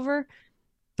take over.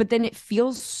 But then it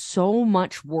feels so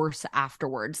much worse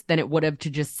afterwards than it would have to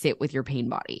just sit with your pain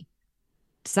body.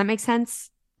 Does that make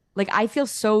sense? Like I feel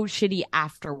so shitty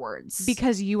afterwards.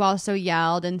 Because you also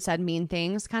yelled and said mean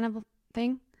things kind of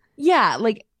thing? Yeah,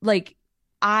 like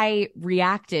I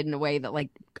reacted in a way that like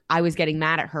I was getting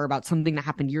mad at her about something that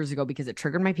happened years ago because it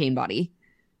triggered my pain body.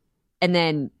 And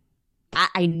then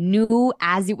I knew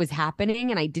as it was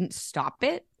happening and I didn't stop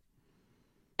it.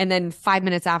 And then 5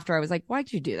 minutes after I was like,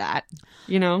 why'd you do that?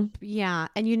 You know? Yeah.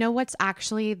 And you know what's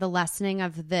actually the lessening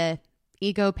of the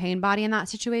ego pain body in that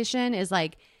situation is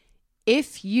like,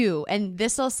 if you, and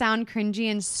this will sound cringy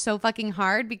and so fucking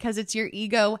hard because it's your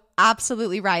ego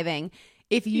absolutely writhing.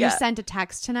 If you sent a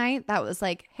text tonight that was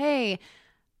like, hey,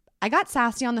 I got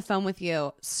sassy on the phone with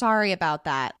you. Sorry about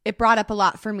that. It brought up a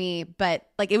lot for me, but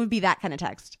like it would be that kind of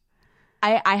text.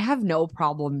 I have no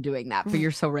problem doing that, but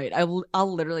you're so right.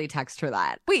 I'll literally text her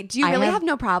that. Wait, do you really have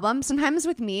no problem? Sometimes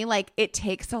with me, like, it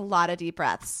takes a lot of deep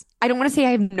breaths. I don't want to say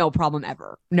I have no problem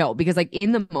ever. No, because like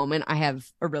in the moment, I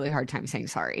have a really hard time saying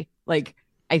sorry. Like,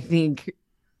 I think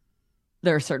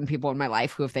there are certain people in my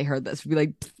life who, if they heard this, would be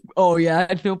like, oh yeah,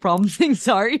 I have no problem saying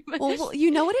sorry. Well,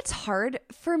 you know what? It's hard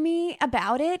for me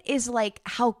about it is like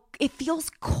how it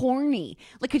feels corny.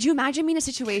 Like, could you imagine me in a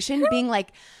situation being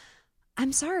like,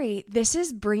 I'm sorry, this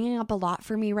is bringing up a lot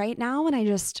for me right now, and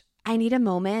I need a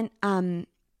moment to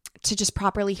just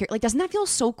properly hear. Like, doesn't that feel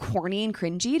so corny and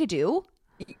cringy to do?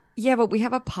 Yeah, but we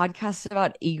have a podcast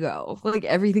about ego. Like,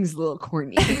 everything's a little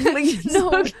corny. Like,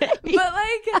 No, okay.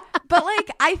 but like,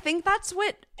 I think that's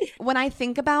when I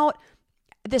think about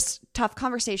this tough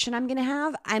conversation I'm gonna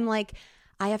have, I'm like,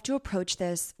 I have to approach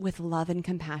this with love and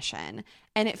compassion,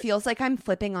 and it feels like I'm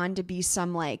flipping on to be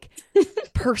some like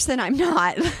person I'm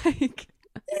not. Like,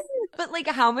 But like,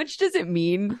 how much does it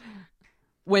mean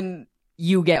when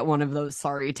you get one of those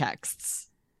sorry texts?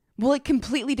 well, it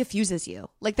completely diffuses you.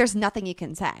 Like, there's nothing you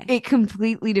can say. It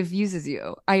completely diffuses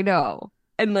you. I know.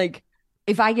 And like,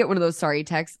 if I get one of those sorry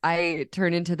texts, I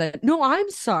turn into the, no,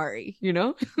 I'm sorry, you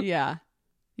know? Yeah.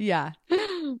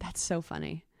 That's so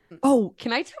funny. Oh,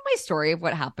 can I tell my story of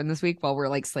what happened this week while we're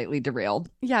like slightly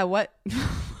derailed? Yeah, what?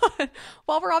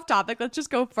 While we're off topic, let's just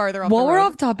go farther off While the we're road.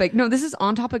 off topic. No, this is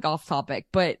on topic, off topic.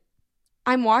 But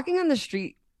I'm walking on the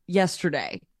street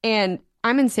yesterday and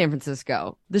I'm in San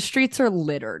Francisco. The streets are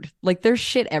littered. Like, there's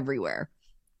shit everywhere.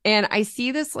 And I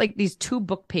see this, like, these 2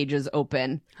 book pages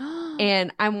open.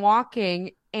 And I'm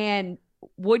walking and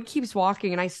Wood keeps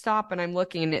walking and I stop and I'm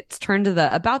looking and it's turned to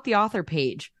the about the author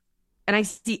page. And I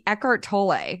see Eckhart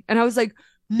Tolle. And I was like,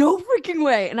 no freaking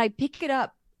way. And I pick it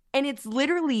up and it's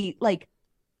literally like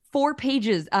 4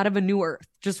 pages out of A New Earth,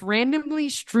 just randomly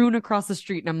strewn across the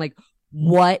street. And I'm like,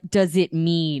 what does it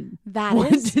mean? That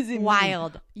What is does it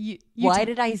wild. You Why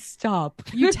did I stop?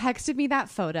 you texted me that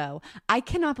photo. I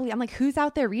cannot believe. I'm like, who's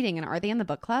out there reading, and are they in the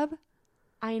book club?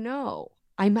 I know.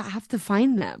 I might have to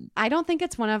find them. I don't think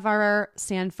it's one of our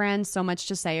San Fran so much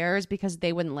to sayers because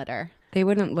they wouldn't litter. They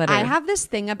wouldn't litter. I have this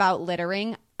thing about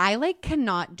littering. I like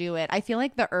cannot do it. I feel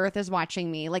like the earth is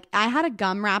watching me. Like, I had a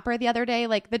gum wrapper the other day,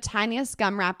 like the tiniest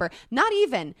gum wrapper. Not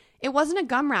even. It wasn't a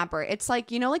gum wrapper. It's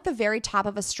like, you know, like the very top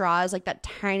of a straw is like that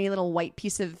tiny little white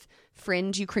piece of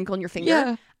fringe you crinkle in your finger.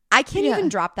 Yeah. I can't even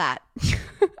drop that.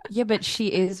 Yeah, but she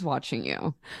is watching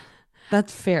you.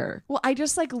 That's fair. Well, I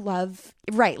just like love,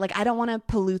 right. Like, I don't want to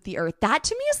pollute the earth. That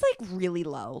to me is like really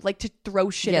low. Like, to throw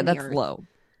shit in the that's earth. low.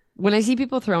 When I see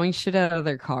people throwing shit out of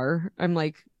their car, I'm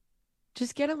like,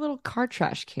 just get a little car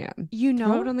trash can. You know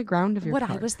Throw it on the ground of your what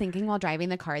car. I was thinking while driving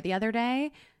the car the other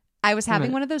day? I was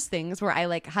having What? one of those things where I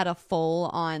like had a full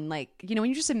on, like, you know, when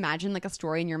you just imagine like a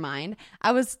story in your mind.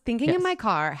 I was thinking in Yes. my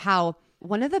car how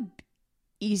one of the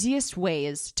easiest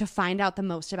ways to find out the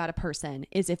most about a person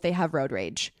is if they have road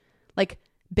rage, like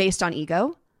based on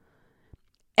ego.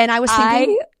 And I was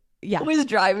thinking, I was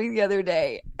driving the other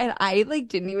day and I like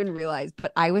didn't even realize,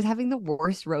 but I was having the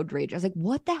worst road rage. I was like,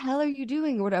 what the hell are you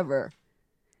doing or whatever?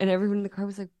 And everyone in the car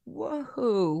was like,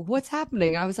 whoa, what's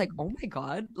happening? I was like, oh my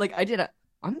God. Like,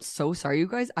 I'm so sorry, you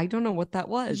guys. I don't know what that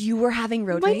was. you were having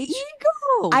road My rage.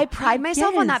 ego. I pride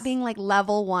myself on that Yes. being like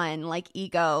level 1, like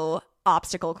ego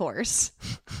obstacle course.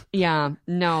 Yeah,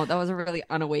 no, that was a really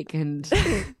unawakened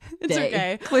It's day.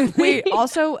 okay. Clearly. Wait,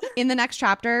 also in the next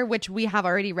chapter, which we have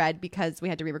already read because we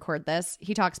had to re-record this,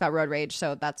 he talks about road rage.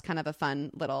 So that's kind of a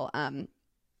fun little I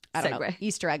don't know, Segue.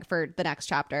 Easter egg for the next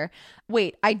chapter.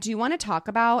 Wait, I do want to talk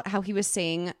about how he was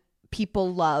saying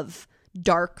people love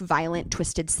dark, violent,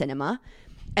 twisted cinema.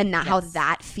 And how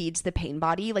that feeds the pain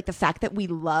body. Like the fact that we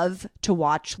love to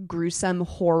watch gruesome,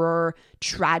 horror,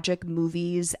 tragic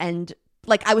movies. And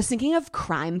like, I was thinking of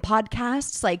crime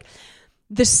podcasts, like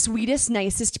the sweetest,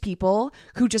 nicest people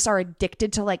who just are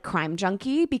addicted to like Crime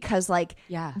Junkie because like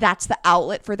Yeah. that's the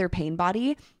outlet for their pain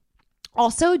body.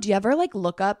 Also, do you ever like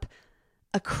look up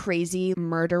a crazy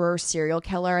murderer serial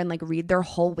killer and like read their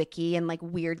whole wiki and like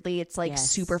weirdly it's like Yes.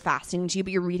 super fascinating to you,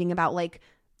 but you're reading about like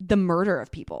the murder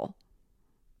of people.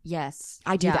 Yes,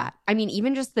 I do that. I mean,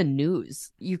 even just the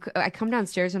news. I come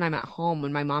downstairs when I'm at home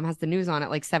when my mom has the news on at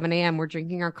like 7 a.m. We're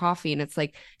drinking our coffee and it's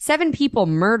like 7 people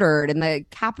murdered in the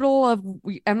capital of.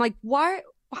 I'm like, why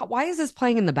is this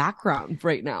playing in the background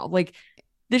right now? Like,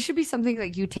 this should be something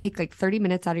like you take like 30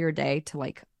 minutes out of your day to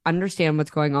like understand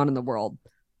what's going on in the world,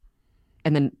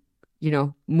 and then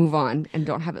move on and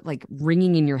don't have it like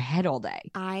ringing in your head all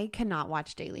day. I cannot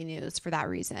watch daily news for that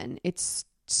reason. It's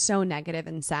so negative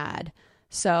and sad.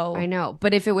 So I know,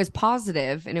 but if it was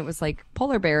positive and it was like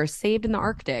polar bears saved in the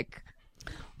Arctic,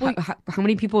 How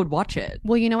many people would watch it?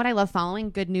 Well, you know what I love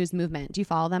following? Good News Movement. Do you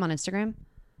follow them on Instagram?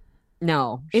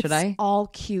 No. Should I? It's all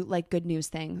cute, like good news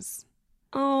things.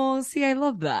 Oh, see, I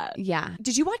love that. Yeah.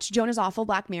 Did you watch Jonah's Awful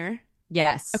Black Mirror?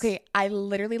 Yes. Okay, I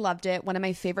literally loved it. One of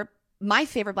my favorite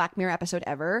Black Mirror episode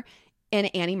ever. And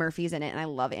Annie Murphy's in it. And I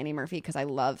love Annie Murphy because I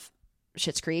love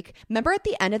Schitt's Creek. Remember at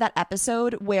the end of that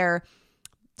episode where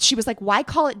she was like, why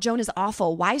call it Joan is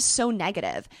awful? Why so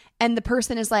negative? And the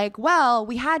person is like, well,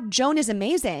 we had Joan is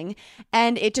amazing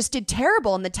and it just did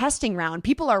terrible in the testing round.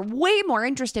 People are way more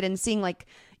interested in seeing like,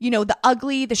 you know, the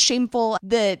ugly, the shameful,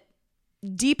 the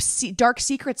deep, dark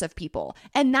secrets of people.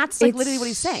 And that's like literally what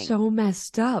he's saying. So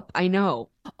messed up. I know.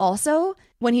 Also,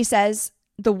 when he says,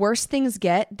 the worse things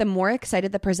get, the more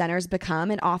excited the presenters become,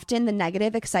 and often the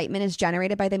negative excitement is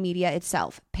generated by the media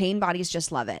itself. Pain bodies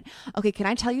just love it. Okay, can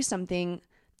I tell you something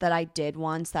that I did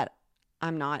once that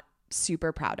I'm not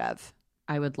super proud of?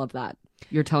 I would love that.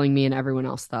 You're telling me and everyone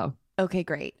else, though. Okay,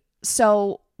 great.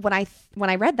 So when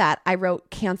I read that, I wrote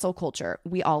cancel culture.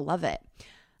 We all love it.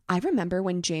 I remember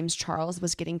when James Charles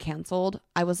was getting canceled,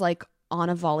 I was like on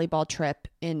a volleyball trip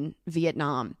in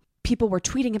Vietnam. People were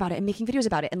tweeting about it and making videos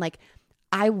about it, and like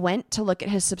I went to look at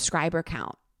his subscriber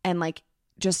count and like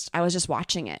I was just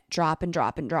watching it drop and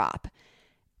drop and drop.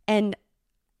 And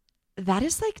that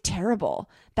is like terrible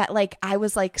that like I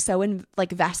was like so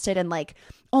vested in like,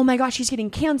 oh my gosh, he's getting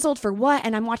canceled for what?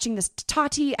 And I'm watching this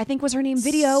Tati, I think was her name,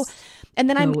 video. And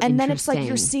then then it's like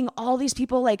you're seeing all these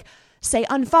people like say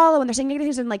unfollow and they're saying negative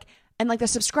things and like the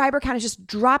subscriber count is just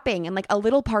dropping. And like a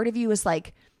little part of you is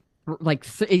like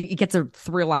it gets a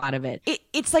thrill out of it.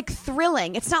 It's like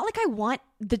thrilling. It's not like I want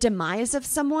the demise of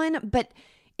someone, but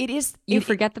it is. You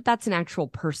forget that that's an actual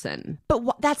person.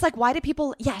 But that's like, why do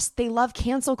people, yes, they love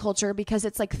cancel culture because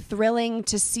it's like thrilling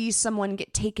to see someone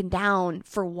get taken down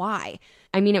for why.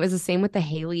 I mean, it was the same with the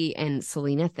Hailey and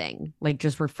Selena thing, like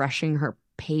just refreshing her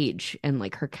page and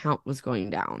like her count was going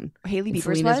down. Hailey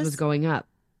Bieber's Selena's was going up.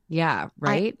 Yeah,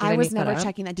 right? I was never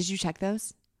checking that. Did you check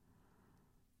those?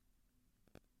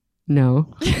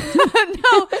 No.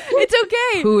 No, it's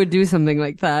okay. Who would do something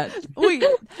like that?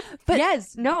 But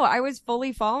yes, no, I was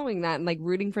fully following that and like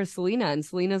rooting for Selena, and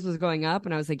Selena's was going up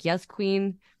and I was like, yes,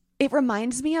 queen. It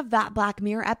reminds me of that Black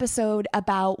Mirror episode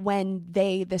about when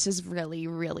this is really,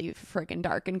 really freaking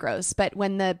dark and gross, but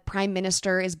when the prime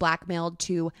minister is blackmailed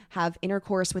to have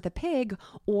intercourse with a pig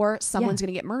or someone's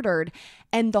going to get murdered,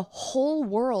 and the whole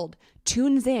world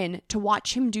tunes in to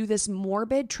watch him do this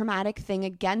morbid, traumatic thing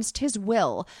against his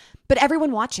will, but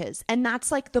everyone watches. And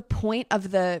that's like the point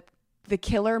of the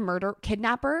killer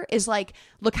kidnapper is like,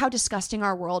 look how disgusting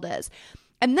our world is.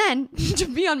 And then to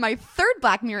be on my third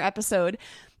Black Mirror episode,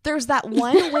 there's that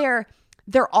one where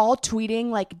they're all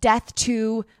tweeting like death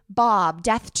to Bob,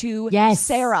 death to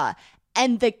Sarah.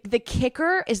 And the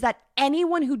kicker is that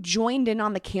anyone who joined in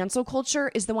on the cancel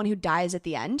culture is the one who dies at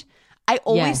the end. I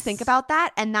always think about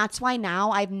that. And that's why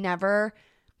now I've never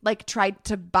like tried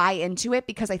to buy into it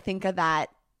because I think of that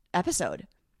episode.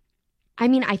 I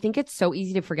mean, I think it's so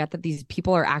easy to forget that these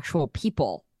people are actual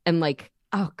people. And like,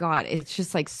 oh God, it's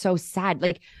just like so sad.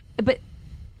 Like, but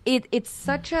it's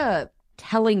such a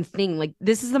telling thing. Like,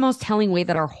 this is the most telling way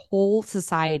that our whole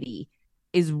society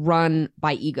is run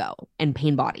by ego and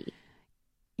pain body.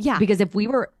 Yeah. Because if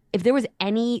there was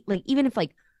any, like, even if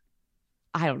like,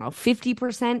 I don't know, 50%,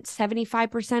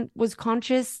 75% was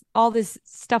conscious, all this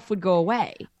stuff would go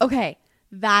away. Okay.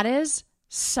 That is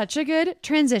such a good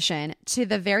transition to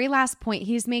the very last point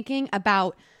he's making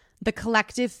about the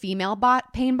collective female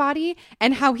pain body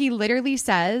and how he literally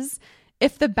says,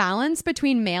 if the balance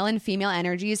between male and female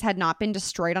energies had not been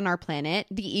destroyed on our planet,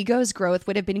 the ego's growth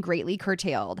would have been greatly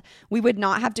curtailed. We would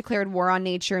not have declared war on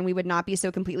nature and we would not be so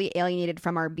completely alienated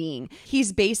from our being.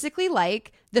 He's basically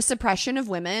like, the suppression of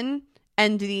women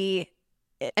and the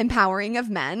empowering of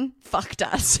men fucked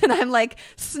us. And I'm like,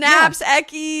 snaps,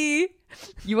 Eki.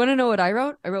 You want to know what I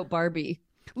wrote? I wrote Barbie.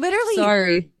 Literally.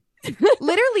 Sorry.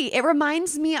 Literally, it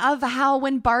reminds me of how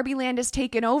when Barbie Land is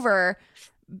taken over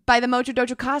by the Mojo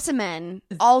Dojo Kasamen,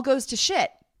 all goes to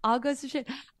shit. All goes to shit.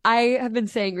 I have been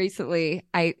saying recently,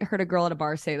 I heard a girl at a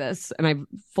bar say this, and I've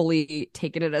fully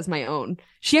taken it as my own.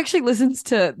 She actually listens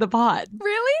to the pod.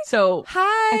 Really? So,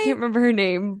 hi. I can't remember her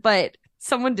name, but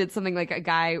someone did something like a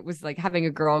guy was like having a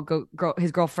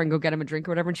his girlfriend go get him a drink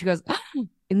or whatever, and she goes,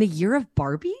 in the year of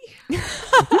Barbie?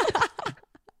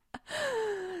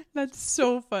 That's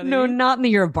so funny. No, not in the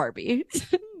year of Barbie.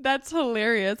 That's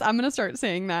hilarious. I'm going to start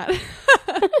saying that.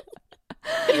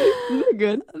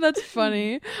 Good. That's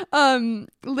funny.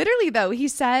 Literally though, he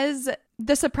says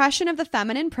The suppression of the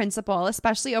feminine principle,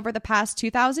 especially over the past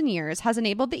 2,000 years, has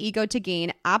enabled the ego to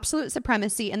gain absolute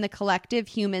supremacy in the collective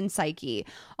human psyche.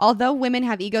 Although women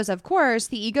have egos, of course,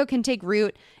 the ego can take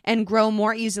root and grow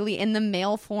more easily in the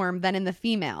male form than in the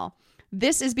female.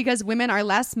 This is because women are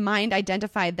less mind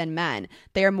identified than men.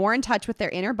 They are more in touch with their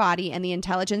inner body and the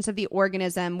intelligence of the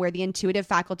organism where the intuitive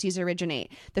faculties originate.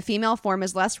 The female form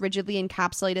is less rigidly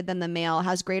encapsulated than the male,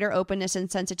 has greater openness and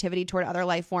sensitivity toward other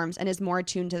life forms, and is more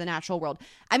attuned to the natural world.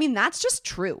 I mean, that's just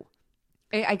true.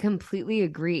 I completely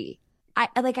agree.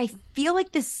 I feel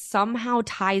like this somehow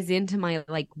ties into my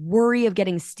like worry of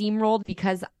getting steamrolled,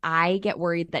 because I get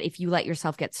worried that if you let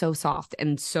yourself get so soft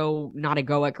and so not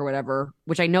egoic or whatever,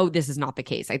 which I know this is not the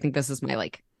case. I think this is my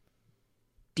like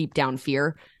deep down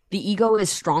fear. The ego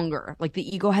is stronger. Like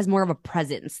the ego has more of a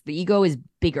presence. The ego is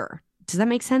bigger. Does that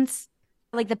make sense?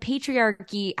 Like the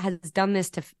patriarchy has done this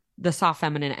to the soft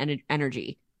feminine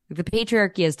energy. The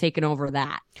patriarchy has taken over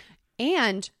that.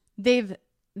 And they've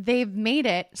made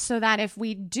it so that if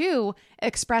we do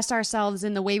express ourselves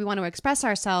in the way we want to express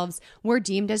ourselves, we're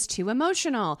deemed as too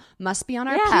emotional, must be on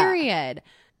our period.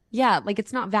 Yeah, like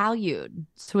it's not valued.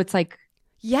 So it's like,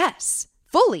 yes,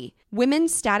 fully.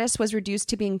 Women's status was reduced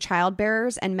to being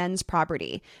childbearers and men's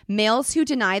property. Males who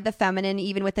denied the feminine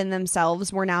even within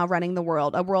themselves were now running the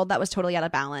world, a world that was totally out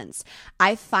of balance.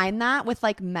 I find that with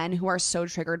like men who are so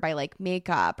triggered by like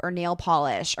makeup or nail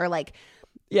polish or like,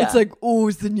 yeah. It's like, oh,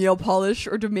 is the nail polish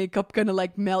or the makeup gonna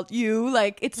like melt you?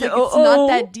 Like, it's like, it's not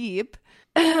that deep.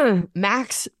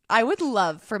 Max, I would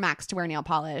love for Max to wear nail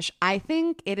polish. I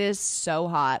think it is so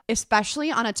hot,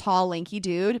 especially on a tall, lanky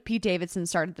dude. Pete Davidson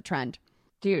started the trend.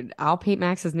 Dude, I'll paint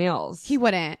Max's nails. He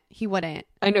wouldn't.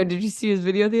 I know. Did you see his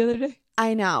video the other day?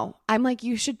 I know. I'm like,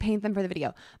 you should paint them for the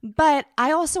video. But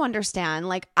I also understand,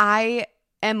 like, I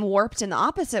am warped in the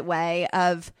opposite way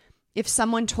of, if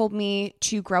someone told me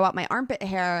to grow out my armpit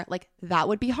hair, like that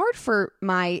would be hard for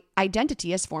my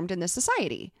identity as formed in this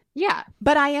society. Yeah.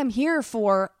 But I am here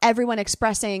for everyone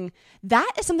expressing.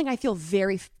 That is something I feel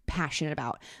very passionate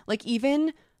about. Like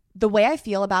even the way I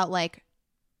feel about like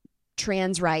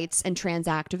trans rights and trans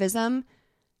activism,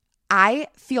 I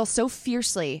feel so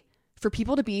fiercely for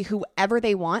people to be whoever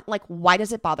they want. Like, why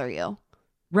does it bother you?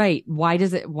 Right. Why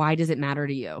does it matter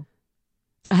to you?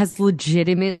 It has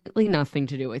legitimately nothing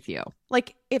to do with you.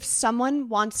 Like if someone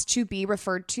wants to be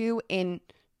referred to in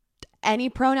any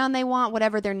pronoun they want,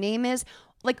 whatever their name is,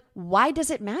 like why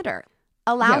does it matter?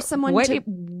 Allow someone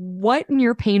what in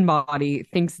your pain body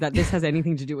thinks that this has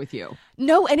anything to do with you?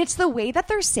 No, and it's the way that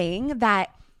they're saying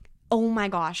that. Oh my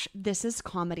gosh, this is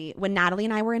comedy. When Natalie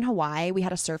and I were in Hawaii, we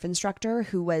had a surf instructor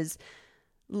who was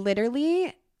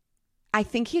literally, I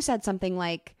think he said something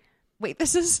like, wait,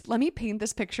 let me paint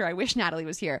this picture. I wish Natalie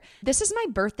was here. This is my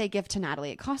birthday gift to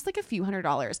Natalie. It cost like a few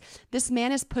 $100s. This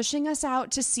man is pushing us out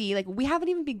to sea. Like we haven't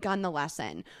even begun the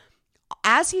lesson.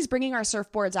 As he's bringing our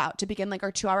surfboards out to begin like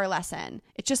our 2-hour lesson,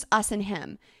 it's just us and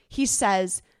him. He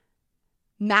says,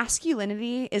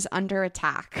 masculinity is under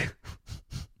attack.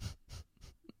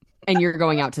 And you're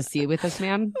going out to sea with this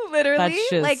man? Literally.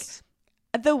 That's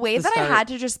like the way that I had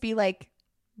to just be like,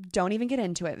 don't even get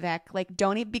into it, Vic. Like,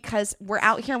 don't even, because we're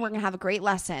out here and we're going to have a great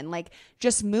lesson. Like,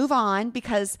 just move on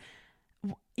because,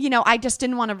 you know, I just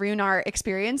didn't want to ruin our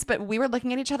experience. But we were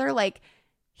looking at each other like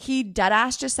he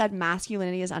deadass just said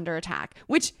masculinity is under attack,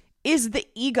 which is the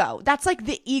ego. That's like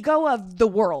the ego of the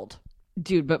world.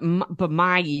 Dude, but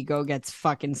my ego gets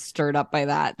fucking stirred up by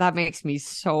that. That makes me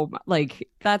so, like,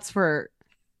 that's for,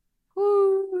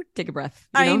 whoo, take a breath.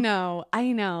 You know?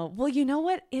 I know. Well, you know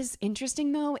what is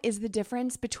interesting, though, is the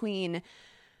difference between,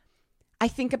 I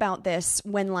think about this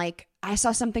when, like, I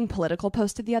saw something political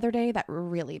posted the other day that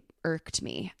really irked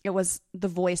me. It was the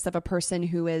voice of a person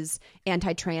who is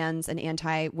anti-trans and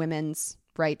anti-women's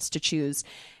rights to choose.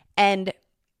 And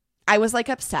I was, like,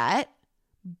 upset.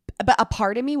 But a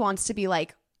part of me wants to be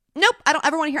like, nope, I don't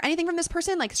ever want to hear anything from this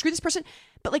person. Like, screw this person.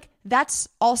 But like, that's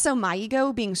also my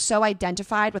ego being so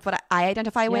identified with what I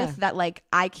identify with that like,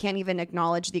 I can't even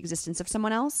acknowledge the existence of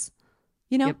someone else,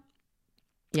 you know? Yep.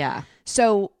 Yeah.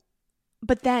 So,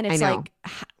 but then it's like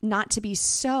not to be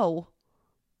so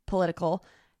political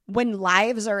when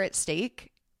lives are at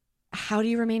stake. How do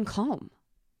you remain calm?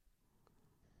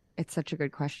 It's such a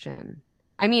good question.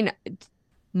 I mean,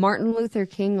 Martin Luther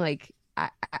King, like,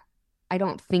 I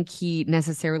don't think he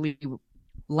necessarily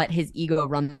let his ego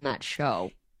run that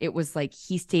show. It was like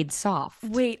he stayed soft.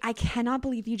 Wait, I cannot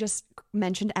believe you just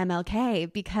mentioned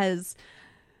MLK, because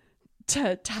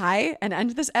to tie and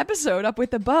end this episode up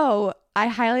with a bow, I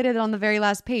highlighted it on the very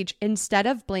last page. Instead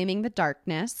of blaming the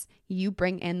darkness, you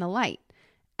bring in the light.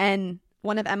 And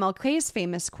one of MLK's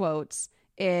famous quotes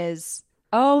is,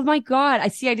 Oh my God. I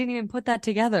didn't even put that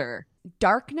together.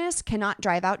 Darkness cannot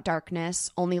drive out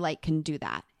darkness. Only light can do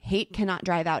that. Hate cannot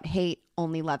drive out hate.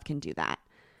 Only love can do that.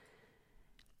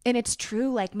 And it's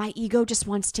true. Like, my ego just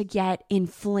wants to get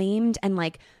inflamed and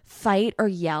like fight or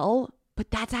yell, but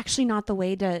that's actually not the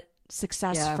way to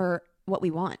success for what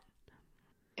we want.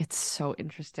 It's so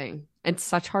interesting. It's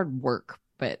such hard work,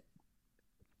 but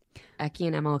Eki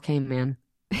and MLK, man.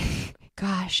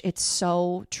 Gosh, it's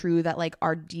so true that like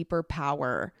our deeper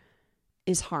power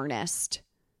is harnessed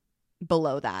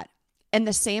below that. In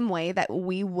the same way that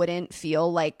we wouldn't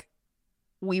feel like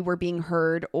we were being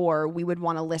heard or we would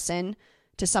want to listen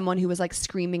to someone who was like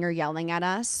screaming or yelling at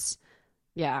us.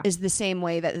 Yeah. Is the same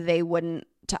way that they wouldn't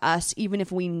to us, even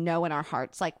if we know in our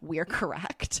hearts like we're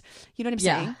correct. You know what I'm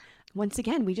saying? Once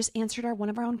again, we just answered one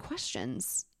of our own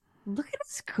questions. Look at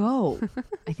us go.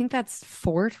 I think that's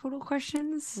 4 total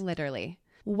questions. Literally.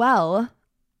 Well,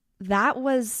 that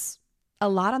was a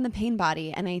lot on the pain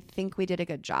body, and I think we did a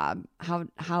good job.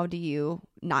 How do you,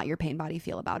 not your pain body,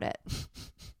 feel about it?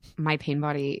 My pain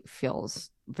body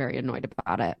feels very annoyed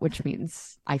about it, which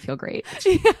means I feel great.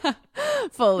 Yeah,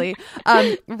 fully.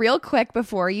 Real quick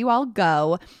before you all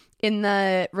go, in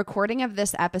the recording of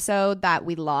this episode that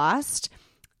we lost,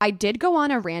 I did go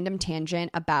on a random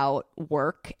tangent about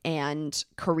work and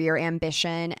career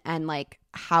ambition and like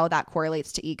how that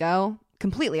correlates to ego.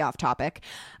 Completely off topic,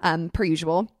 per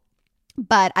usual.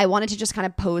 But I wanted to just kind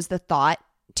of pose the thought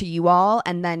to you all.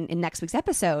 And then in next week's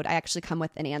episode, I actually come with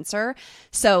an answer.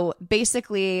 So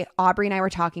basically, Aubrey and I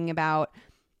were talking about,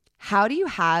 how do you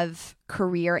have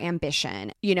career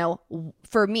ambition? You know,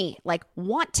 for me, like,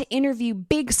 want to interview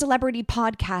big celebrity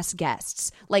podcast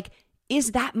guests. Like,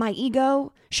 is that my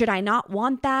ego? Should I not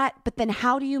want that? But then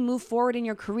how do you move forward in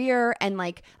your career and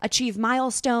like achieve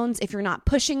milestones if you're not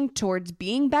pushing towards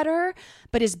being better?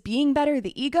 But is being better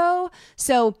the ego?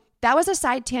 So that was a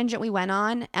side tangent we went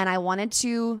on, and I wanted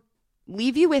to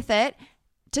leave you with it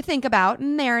to think about,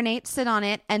 marinate, sit on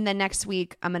it, and then next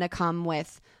week I'm going to come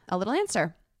with a little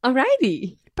answer.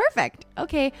 Alrighty. Perfect.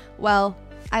 Okay. Well,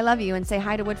 I love you, and say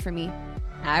hi to Wood for me.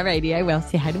 Alrighty, I will.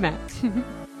 Say hi to Matt.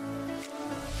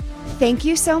 Thank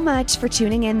you so much for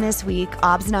tuning in this week.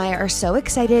 Obs and I are so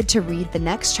excited to read the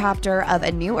next chapter of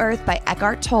A New Earth by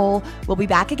Eckhart Tolle. We'll be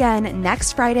back again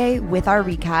next Friday with our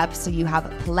recap, so you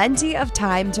have plenty of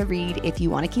time to read if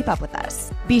you want to keep up with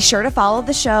us. Be sure to follow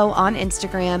the show on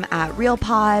Instagram at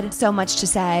RealPod. So Much to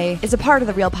Say is a part of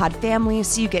the RealPod family,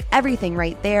 so you get everything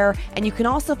right there. And you can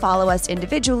also follow us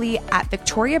individually at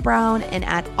Victoria Brown and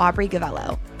at Aubrey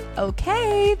Gavello.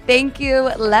 Okay, thank you,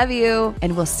 love you,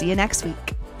 and we'll see you next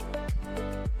week.